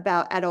paper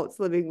about adults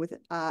living with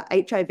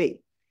HIV,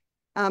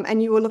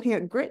 and you were looking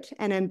at grit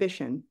and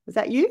ambition. Was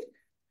that you?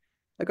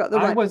 I got the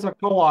I right. was a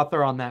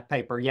co-author on that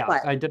paper. Yeah,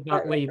 Right. I did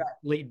not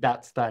lead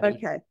that study.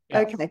 Okay.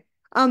 Yes. Okay.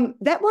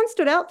 That one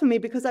stood out for me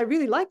because I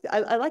really liked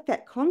I like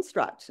that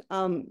construct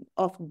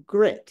of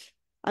grit.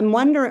 I'm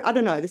wondering, I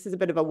don't know, this is a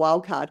bit of a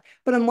wild card,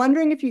 but I'm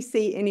wondering if you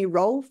see any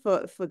role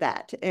for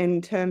that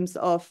in terms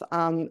of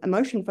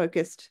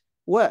emotion-focused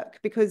work,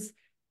 because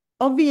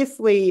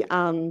obviously,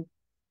 and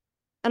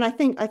I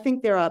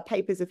think there are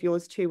papers of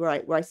yours too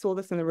where I saw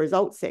this in the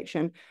results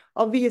section.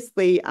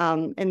 Obviously,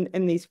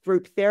 in these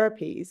group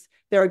therapies,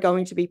 there are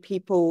going to be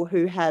people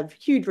who have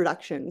huge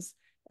reductions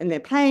in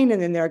their pain,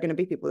 and then there are going to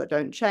be people that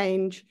don't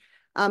change.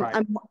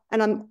 Right.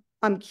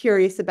 I'm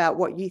curious about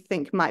what you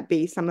think might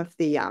be some of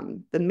the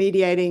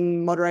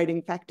mediating,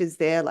 moderating factors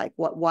there, like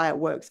why it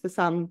works for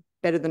some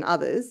better than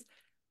others.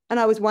 And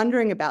I was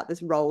wondering about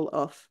this role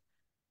of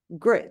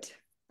grit,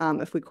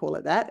 if we call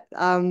it that,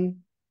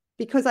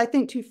 because I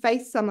think to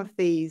face some of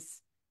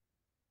these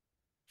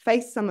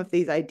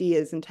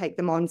ideas and take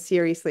them on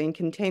seriously and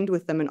contend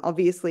with them, and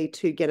obviously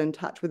to get in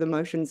touch with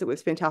emotions that we've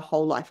spent our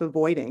whole life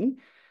avoiding,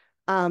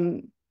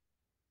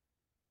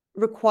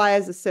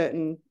 requires a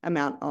certain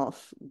amount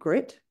of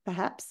grit,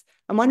 perhaps.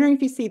 I'm wondering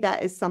if you see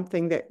that as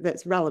something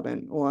that's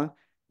relevant, or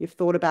you've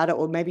thought about it,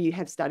 or maybe you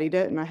have studied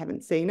it and I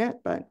haven't seen it,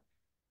 but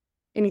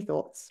any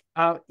thoughts?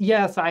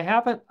 Yes, I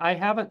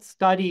haven't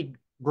studied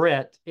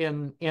grit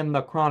in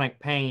the chronic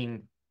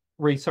pain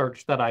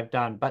research that I've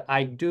done, but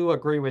I do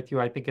agree with you.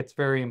 I think it's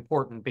very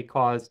important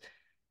because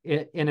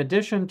in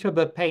addition to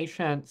the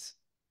patients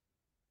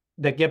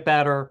that get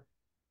better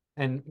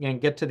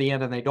and get to the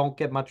end and they don't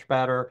get much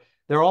better,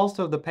 there are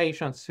also the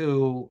patients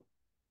who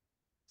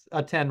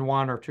attend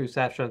 1 or 2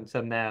 sessions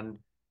and then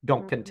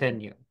don't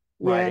continue,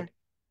 Yeah. right?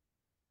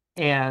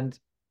 And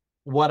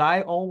what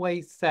I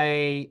always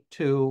say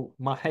to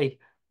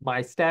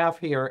my staff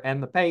here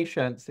and the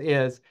patients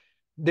is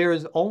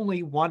there's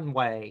only one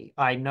way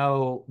I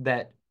know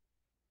that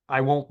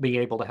I won't be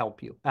able to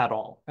help you at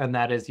all, and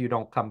that is you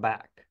don't come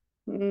back.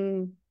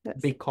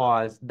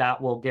 Because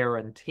that will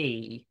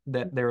guarantee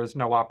that there is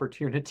no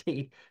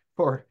opportunity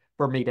for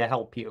me to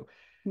help you.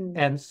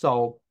 And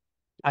so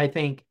I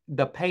think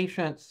the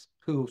patients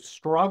who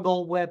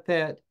struggle with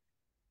it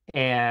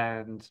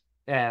and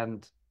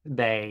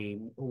they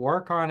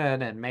work on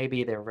it, and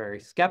maybe they're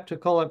very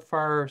skeptical at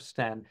first.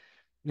 And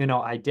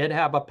I did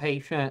have a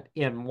patient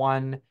in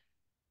one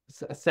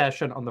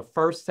session. On the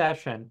first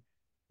session,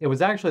 it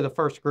was actually the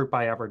first group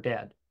I ever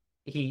did.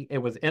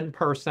 It was in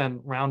person,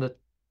 round a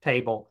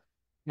table,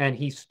 and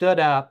he stood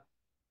up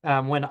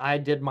when I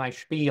did my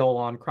spiel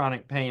on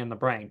chronic pain in the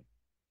brain,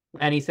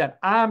 and he said,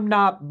 "I'm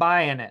not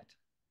buying it."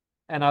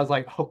 And I was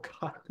like, "Oh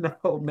God,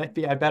 no,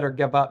 maybe I better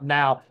give up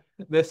now.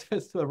 This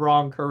is the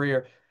wrong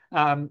career."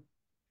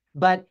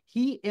 But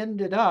he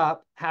ended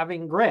up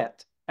having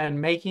grit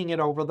and making it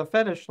over the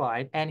finish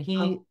line, and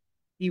he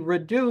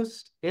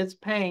reduced his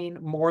pain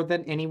more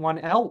than anyone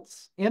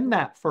else in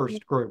that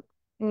first group,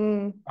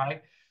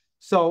 right?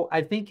 So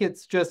I think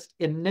it's just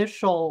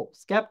initial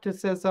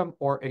skepticism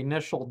or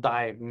initial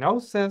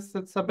diagnosis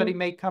that somebody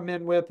may come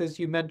in with, as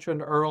you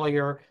mentioned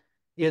earlier,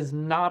 is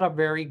not a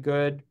very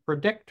good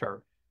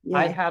predictor. Yeah.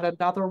 I had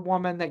another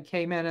woman that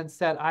came in and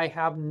said, "I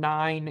have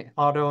 9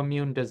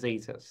 autoimmune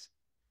diseases."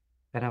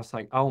 And I was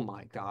like, "Oh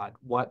my God,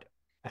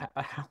 how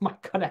am I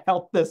going to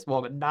help this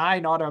woman?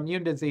 9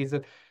 autoimmune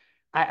diseases."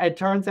 It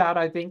turns out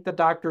I think the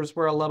doctors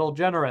were a little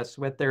generous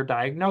with their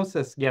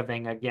diagnosis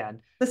giving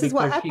again, This is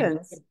what because she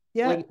happens.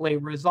 Yeah. completely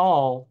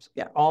resolved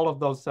Yeah. all of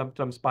those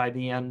symptoms by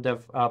the end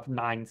of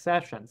 9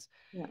 sessions.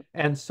 Yeah.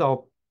 And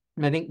so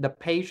I think the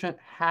patient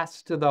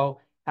has to, though,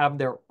 have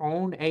their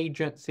own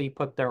agency,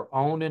 put their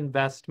own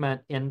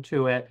investment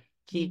into it,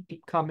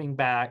 keep coming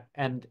back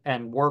and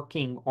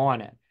working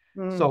on it.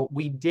 So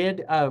we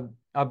did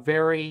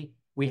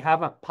we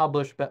haven't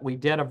published, but we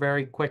did a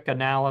very quick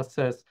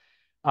analysis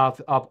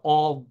of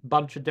all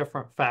bunch of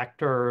different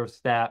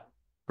factors that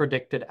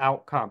predicted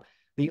outcome.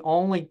 The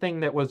only thing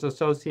that was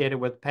associated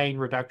with pain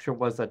reduction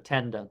was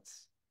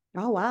attendance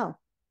Oh, wow.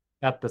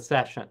 at the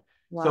session.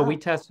 So we Wow.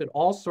 tested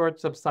all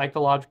sorts of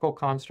psychological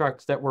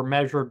constructs that were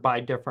measured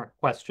by different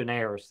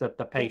questionnaires that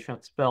the Yeah.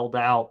 patients filled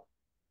out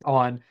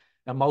on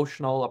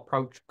emotional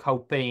approach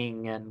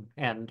coping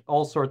and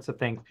all sorts of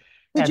things.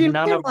 And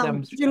none of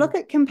them Did you look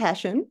showed. at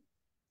compassion?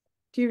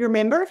 Do you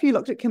remember if you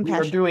looked at We are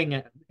compassion? doing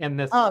it in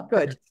this Oh,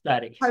 good. current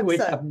study. Hope We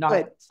so. have not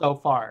Good. so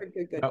far, Good,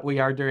 good, good. but we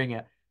are doing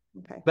it.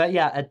 Okay. But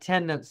yeah,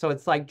 attendance. So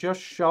it's like just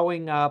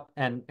showing up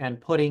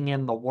and putting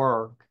in the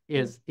work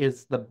is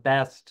the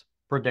best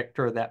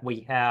predictor that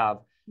we have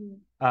Mm.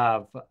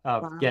 of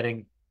Wow.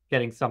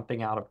 getting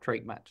something out of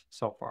treatment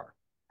so far.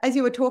 As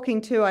you were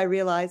talking too, I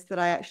realized that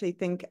I actually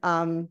think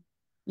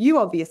you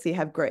obviously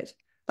have grit.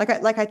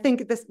 I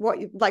think this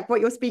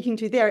what you're speaking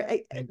to there,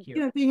 Thank you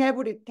you. know, being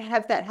able to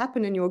have that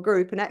happen in your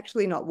group and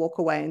actually not walk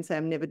away and say,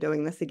 I'm never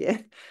doing this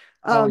again.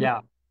 Oh Um,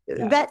 yeah.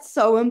 Yeah. that's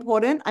so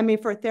important. I mean,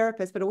 for a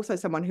therapist, but also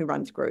someone who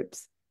runs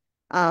groups,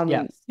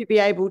 Yes. to be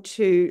able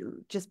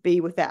to just be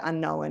with that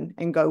unknown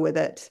and go with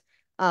it,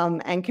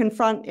 and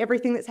confront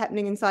everything that's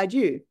happening inside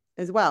you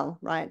as well,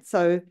 right?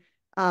 So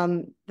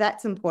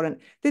that's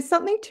important. There's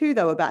something too,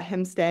 though, about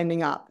him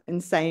standing up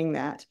and saying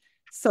that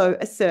so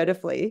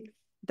assertively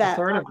that,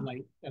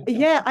 Assertively.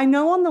 yeah, I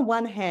know on the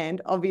one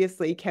hand,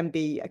 obviously it could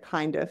be a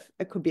kind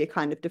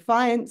of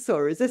defiance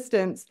or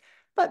resistance,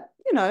 but,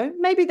 you know,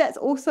 maybe that's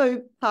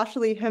also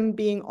partially him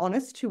being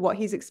honest to what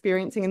he's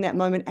experiencing in that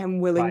moment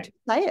and willing to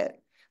Right. say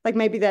it. Like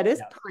maybe that is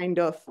Yeah. kind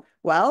of,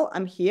 well,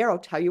 I'm here, I'll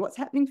tell you what's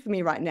happening for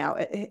me right now.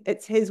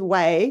 It's his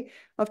way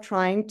of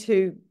trying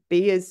to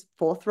be as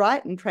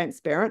forthright and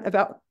transparent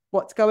about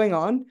what's going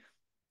on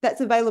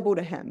that's available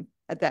to him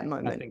at that I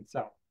moment. think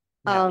so.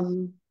 Yes.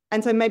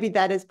 And so maybe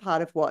that is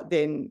part of what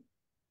then,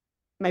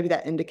 maybe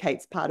that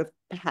indicates part of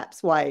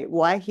perhaps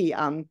why he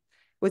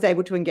was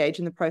able to engage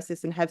in the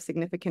process and have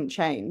significant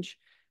change.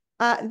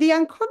 The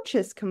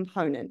unconscious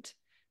component,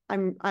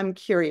 I'm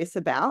curious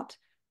about.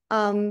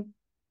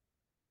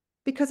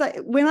 Because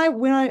when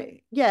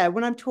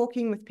I'm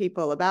talking with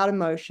people about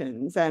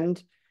emotions,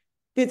 and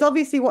there's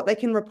obviously what they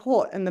can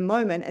report in the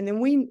moment, and then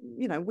we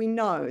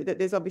know that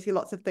there's obviously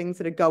lots of things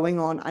that are going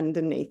on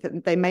underneath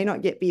that they may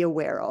not yet be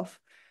aware of.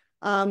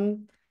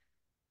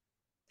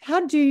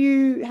 How do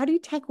you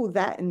tackle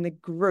that in the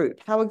group?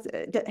 How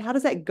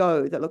does that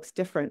go that looks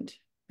different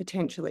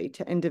potentially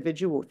to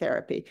individual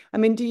therapy? I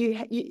mean, do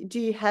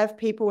you have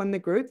people in the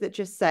group that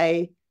just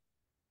say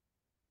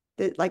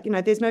that, like, you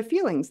know, there's no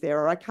feelings there,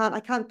 or I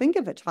can't think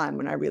of a time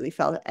when I really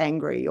felt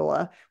angry,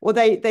 or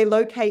they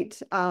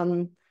locate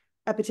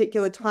a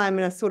particular time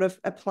and are sort of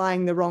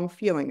applying the wrong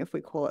feeling, if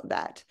we call it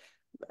that.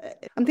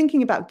 I'm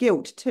thinking about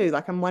guilt too.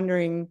 Like I'm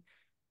wondering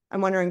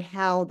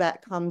how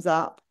that comes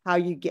up, how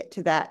you get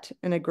to that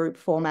in a group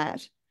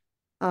format.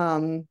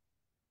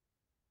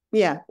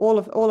 Yeah, all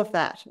of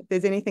that. If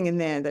there's anything in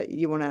there that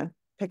you want to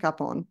pick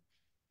up on.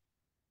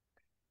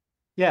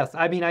 Yes.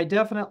 I mean, I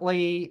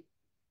definitely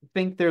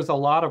think there's a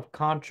lot of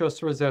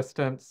conscious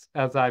resistance,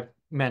 as I've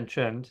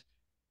mentioned,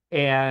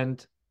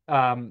 and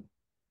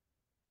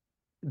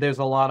there's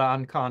a lot of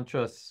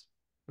unconscious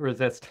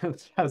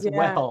resistance as Yeah.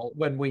 well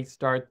when we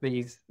start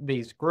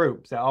these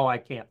groups. Oh, I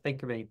can't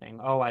think of anything.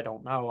 Oh, I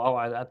don't know.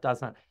 Oh,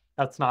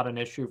 that's not an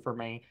issue for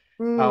me.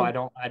 Oh,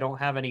 Mm, I don't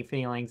have any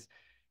feelings.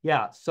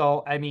 Yeah,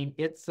 so I mean,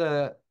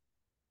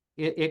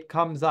 it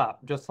comes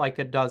up just like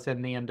it does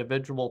in the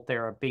individual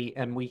therapy,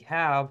 and we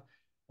have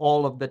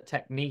all of the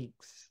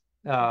techniques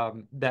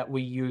that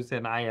we use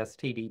in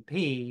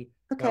ISTDP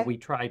that okay. we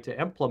try to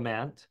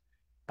implement.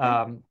 Okay.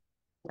 Um,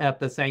 at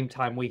the same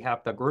time, we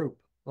have the group,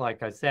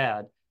 like I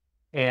said.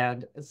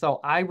 And so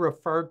I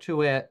refer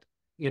to it,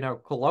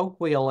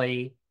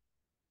 colloquially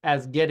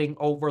as getting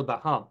over the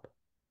hump.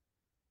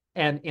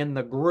 And in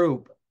the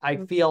group, I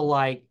feel Mm.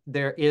 like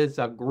there is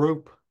a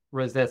group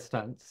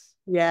resistance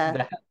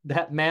Yeah.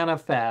 that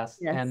manifests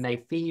and Yes. they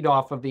feed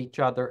off of each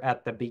other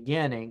at the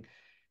beginning.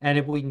 And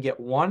if we can get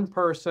one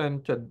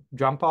person to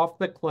jump off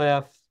the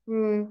cliff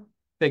Mm.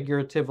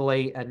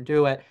 figuratively and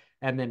do it,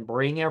 and then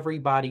bring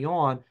everybody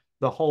on,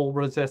 the whole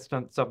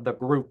resistance of the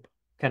group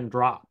can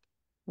drop.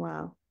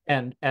 Wow.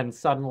 And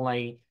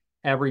suddenly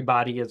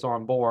everybody is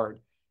on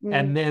board. Mm.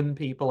 And then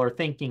people are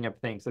thinking of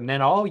things. And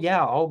then, oh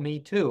yeah, oh me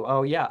too.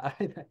 Oh yeah,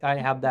 I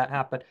have that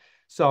happen.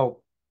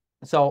 So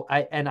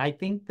I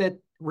think that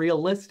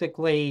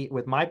realistically,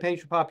 with my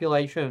patient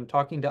population and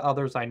talking to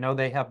others, I know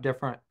they have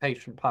different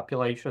patient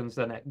populations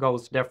and it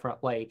goes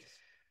differently,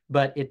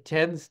 but it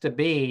tends to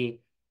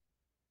be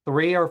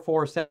 3 or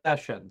 4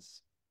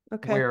 sessions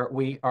Okay. where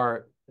we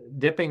are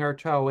dipping our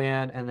toe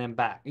in and then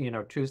back,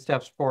 2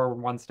 steps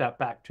forward, 1 step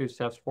back, 2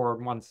 steps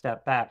forward, 1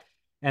 step back.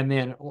 And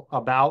then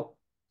about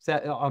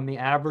on the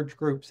average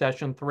group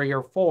session 3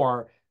 or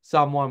 4,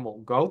 someone will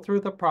go through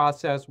the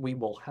process. We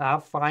will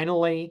have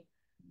finally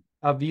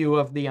a view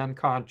of the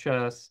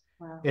unconscious.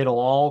 Wow. It'll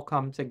all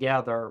come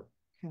together.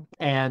 Okay.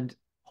 And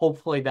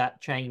hopefully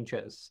that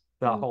changes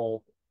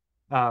Mm.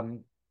 um,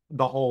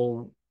 the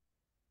whole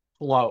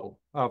flow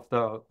of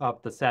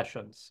the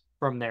sessions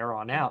from there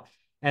on out.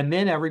 And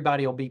then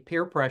everybody will be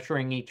peer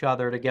pressuring each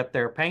other to get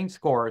their pain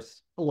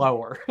scores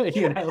lower.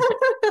 You know,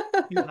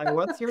 he's like,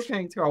 what's your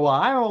pain score? Well,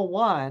 I'm a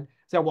 1.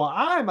 So, well,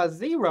 I'm a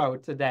 0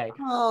 today.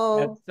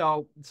 And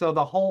Oh, so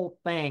the whole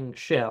thing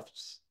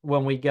shifts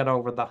when we get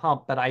over the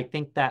hump. But I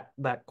think that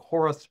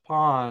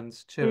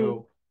corresponds mm.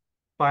 to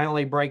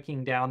finally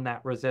breaking down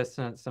that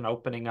resistance and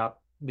opening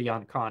up the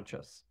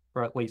unconscious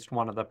for at least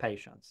one of the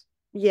patients.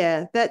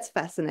 Yeah, that's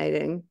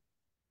fascinating.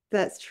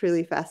 That's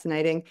truly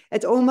fascinating.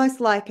 It's almost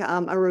like a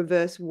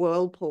reverse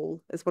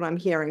whirlpool is what I'm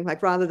hearing.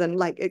 Like rather than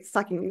like it's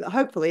sucking,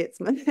 hopefully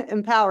it's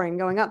empowering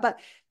going up, but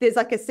there's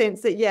like a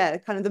sense that, yeah,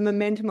 kind of the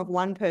momentum of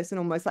one person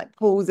almost like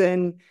pulls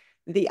in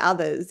the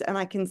others. And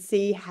I can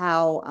see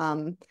how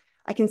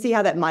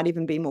that might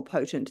even be more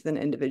potent than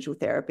individual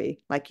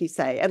therapy, like you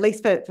say, at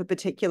least for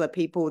particular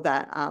people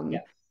that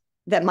Yes.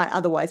 that might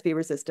otherwise be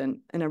resistant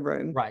in a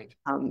room, Right.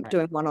 Right.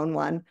 doing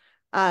one-on-one.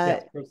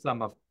 Yes, for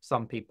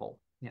some people.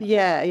 Yes.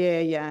 Yeah, yeah,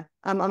 yeah.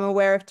 I'm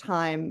aware of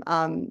time.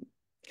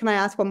 Can I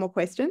ask one more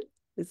question?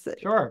 Is it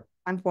Sure.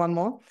 time for one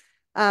more?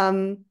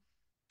 Um,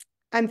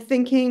 I'm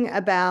thinking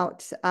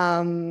about sort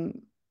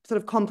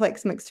of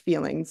complex mixed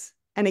feelings.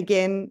 And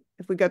again,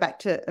 if we go back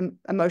to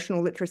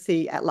emotional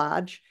literacy at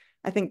large,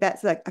 I think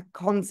that's like a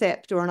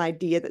concept or an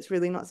idea that's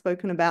really not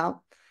spoken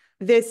about.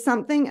 There's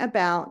something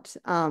about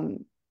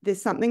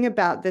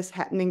this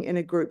happening in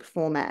a group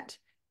format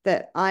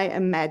that I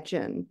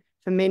imagine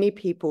for many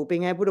people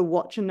being able to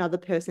watch another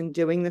person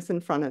doing this in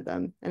front of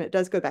them. And it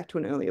does go back to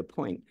an earlier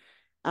point.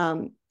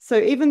 So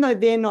even though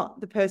they're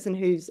not the person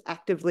who's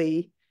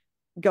actively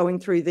going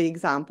through the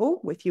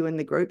example with you in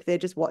the group, they're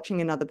just watching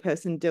another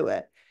person do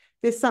it.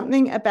 There's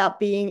something about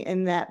being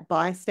in that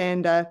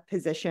bystander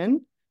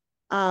position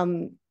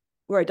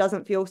where it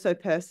doesn't feel so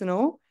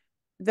personal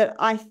that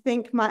I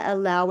think might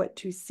allow it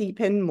to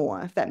seep in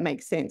more, if that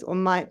makes sense, or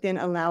might then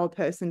allow a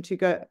person to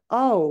go,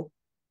 oh,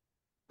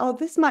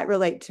 this might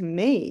relate to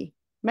me.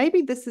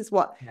 Maybe this is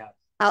what, Yeah.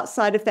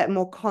 outside of that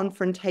more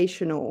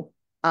confrontational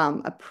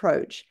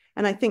approach.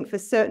 And I think for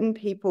certain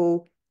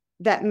people,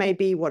 that may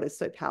be what is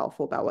so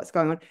powerful about what's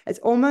going on. It's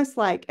almost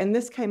like, and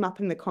this came up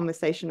in the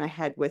conversation I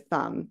had with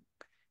John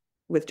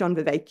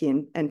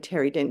Vervaeke and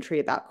Terry Dentry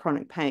about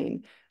chronic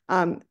pain.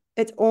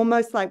 It's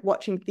almost like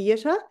watching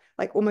theater,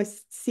 like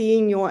almost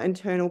seeing your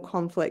internal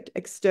conflict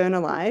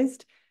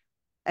externalized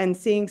and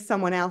seeing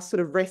someone else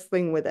sort of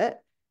wrestling with it,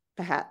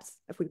 perhaps,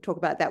 if we talk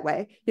about it that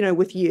way,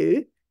 with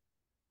you,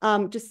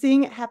 just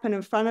seeing it happen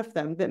in front of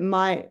them that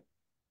might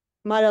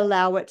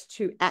allow it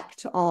to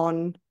act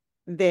on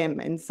them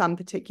in some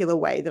particular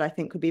way that I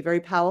think could be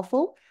very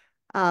powerful.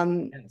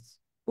 Yes.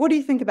 What do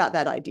you think about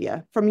that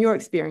idea from your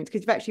experience?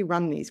 Because you've actually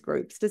run these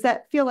groups. Does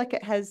that feel like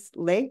it has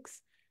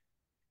legs?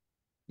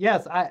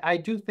 Yes, I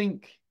do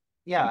think,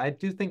 yeah, I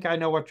do think I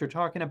know what you're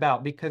talking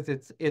about, because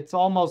it's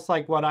almost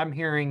like what I'm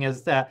hearing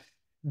is that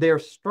they're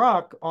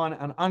struck on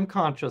an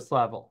unconscious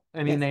level. I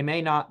mean, Yes. they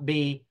may not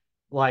be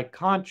like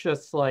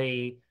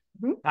consciously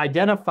Mhm.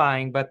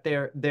 identifying, but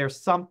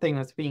there's something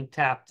that's being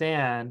tapped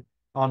in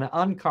on an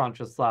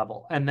unconscious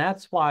level. And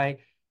that's why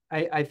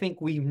I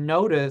think we've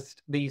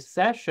noticed these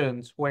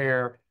sessions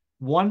where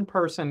one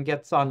person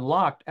gets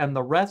unlocked and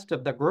the rest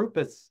of the group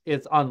is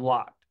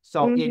unlocked.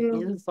 So it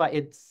Mhm. is like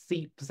it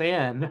seeps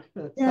in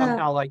Yeah.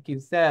 somehow, like you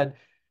said,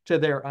 to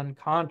their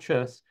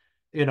unconscious,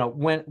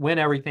 when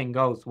everything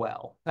goes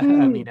well. I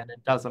Mm. mean, and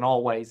it doesn't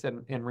always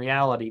in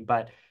reality,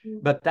 but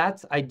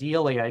that's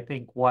ideally, I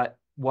think, what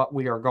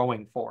we are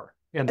going for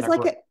in It's the like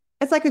a group.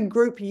 it's like a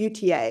group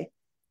UTA.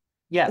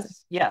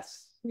 Yes,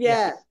 yes,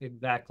 Yeah. yes,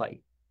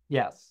 exactly.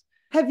 Yes.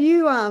 Have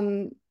you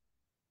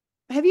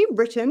have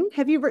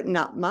you written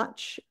up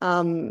much?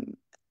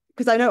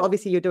 Because I know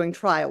obviously you're doing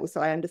trials,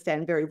 so I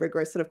understand very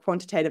rigorous sort of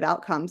quantitative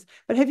outcomes,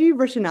 but have you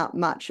written up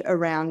much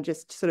around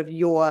just sort of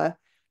your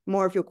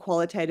more of your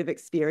qualitative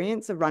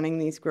experience of running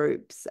these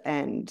groups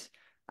and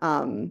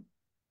um,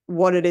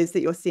 what it is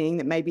that you're seeing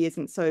that maybe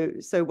isn't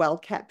so well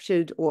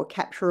captured or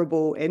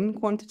capturable in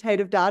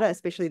quantitative data,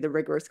 especially the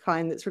rigorous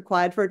kind that's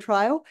required for a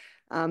trial?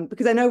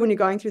 Because I know when you're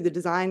going through the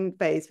design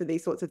phase for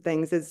these sorts of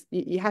things, is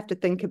you have to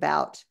think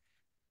about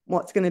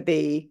what's going to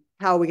be,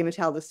 how are we going to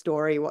tell the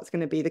story, what's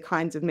going to be the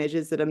kinds of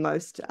measures that are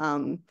most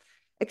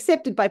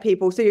accepted by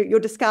people. So you're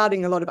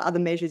discarding a lot of other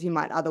measures you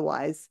might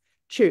otherwise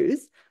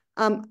choose.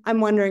 I'm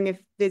wondering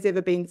if there's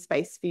ever been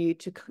space for you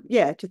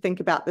to think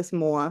about this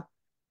more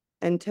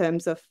in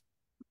terms of,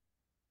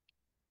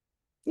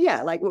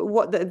 like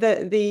what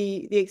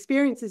the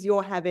experiences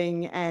you're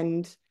having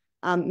and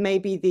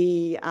maybe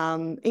the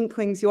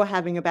inklings you're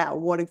having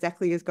about what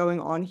exactly is going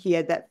on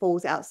here that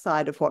falls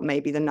outside of what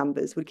maybe the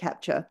numbers would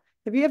capture.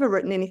 Have you ever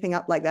written anything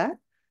up like that?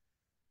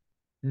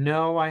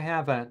 No, I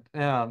haven't.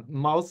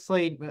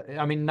 Mostly,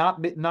 I mean,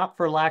 not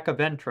for lack of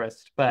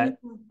interest, but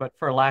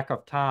for lack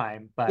of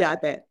time. Yeah, But I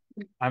bet.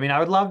 I mean, I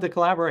would love to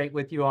collaborate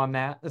with you on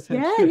that since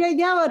Yeah, you're yeah,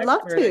 yeah. I'd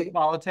love expert in to.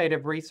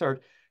 qualitative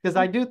research, because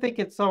I do think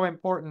it's so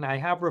important. I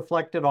have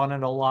reflected on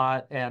it a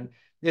lot, and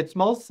it's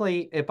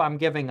mostly if I'm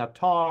giving a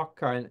talk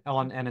and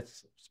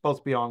it's supposed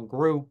to be on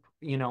group,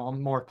 a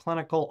more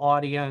clinical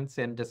audience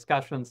and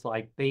discussions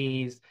like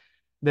these.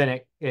 then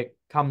it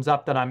comes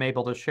up that I'm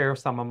able to share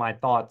some of my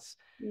thoughts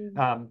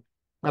um,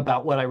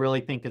 about what I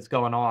really think is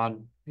going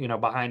on,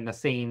 behind the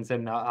scenes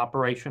in the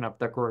operation of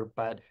the group.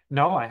 But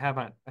no, I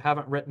haven't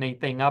written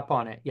anything up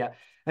on it yet.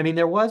 I mean,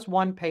 there was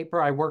one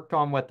paper I worked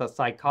on with a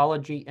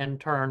psychology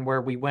intern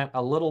where we went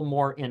a little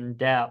more in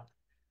depth,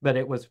 but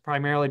it was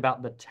primarily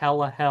about the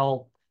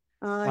telehealth.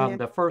 Oh, yeah.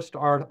 The first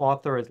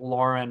author is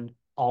Lauren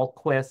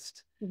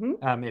Alquist.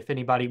 Mm-hmm. If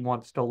anybody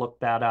wants to look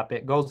that up,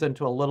 it goes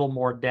into a little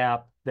more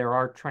depth. There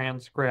are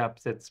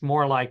transcripts. It's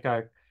more like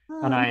an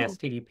Oh, nice.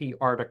 ISTDP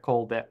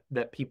article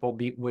that people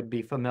would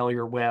be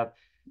familiar with.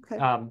 Okay.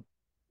 Um,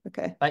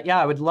 Okay. but yeah,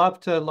 I would love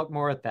to look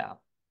more at that.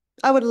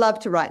 I would love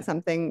to write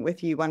something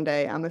with you one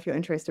day, if you're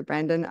interested,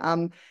 Brandon.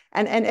 And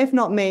if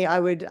not me, I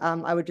would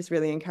just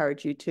really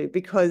encourage you to,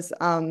 because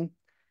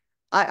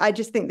I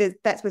just think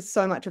that's where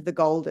so much of the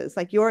gold is.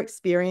 Like your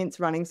experience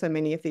running so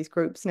many of these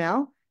groups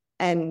now,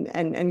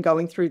 and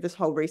going through this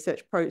whole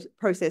research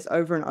process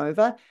over and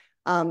over.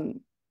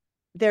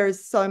 There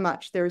is so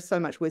much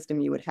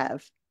wisdom you would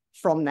have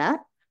from that,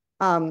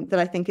 that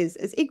I think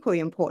is equally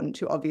important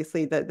to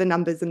obviously the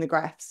numbers and the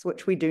graphs,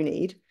 which we do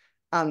need.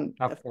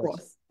 Of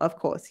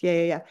course.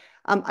 Yeah.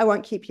 I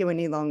won't keep you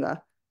any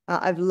longer.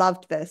 I've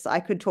loved this. I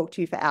could talk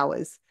to you for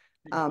hours.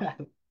 Yeah,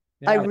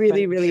 I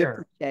really, thanks, really sure.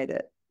 appreciate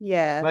it.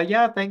 Yeah. Well,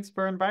 yeah, thanks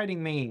for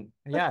inviting me.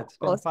 Of Yeah, it's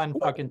been course. fun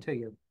talking to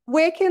you.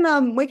 Where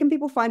can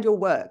people find your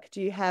work?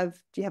 Do you have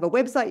a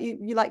website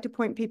you like to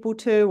point people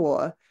to,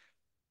 or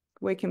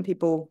where can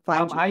people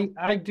find you?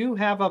 I do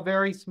have a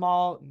very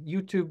small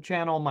YouTube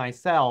channel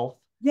myself.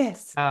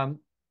 Yes.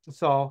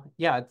 So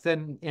yeah,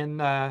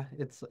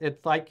 it's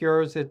it's like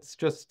yours. It's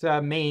just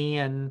me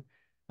and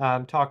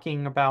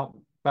talking about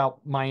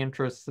my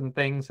interests and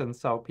things, and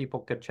so people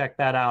could check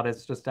that out.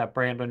 It's just at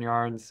Brandon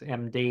Yarns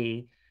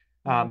MD.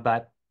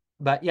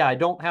 But yeah, I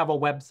don't have a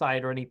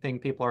website or anything.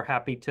 People are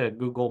happy to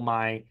Google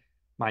my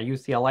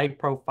UCLA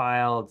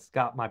profile. It's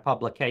got my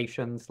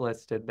publications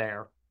listed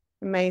there.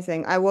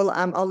 Amazing.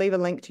 I'll leave a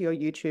link to your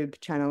YouTube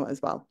channel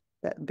as well.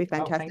 That would be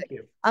fantastic. Thank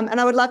you. And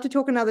I would love to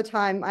talk another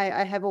time.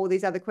 I have all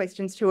these other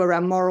questions too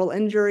around moral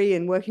injury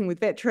and working with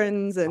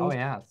veterans and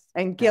Yes.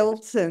 and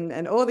guilt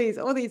and all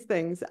these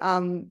things.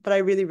 But I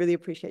really, really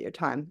appreciate your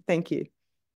time. Thank you.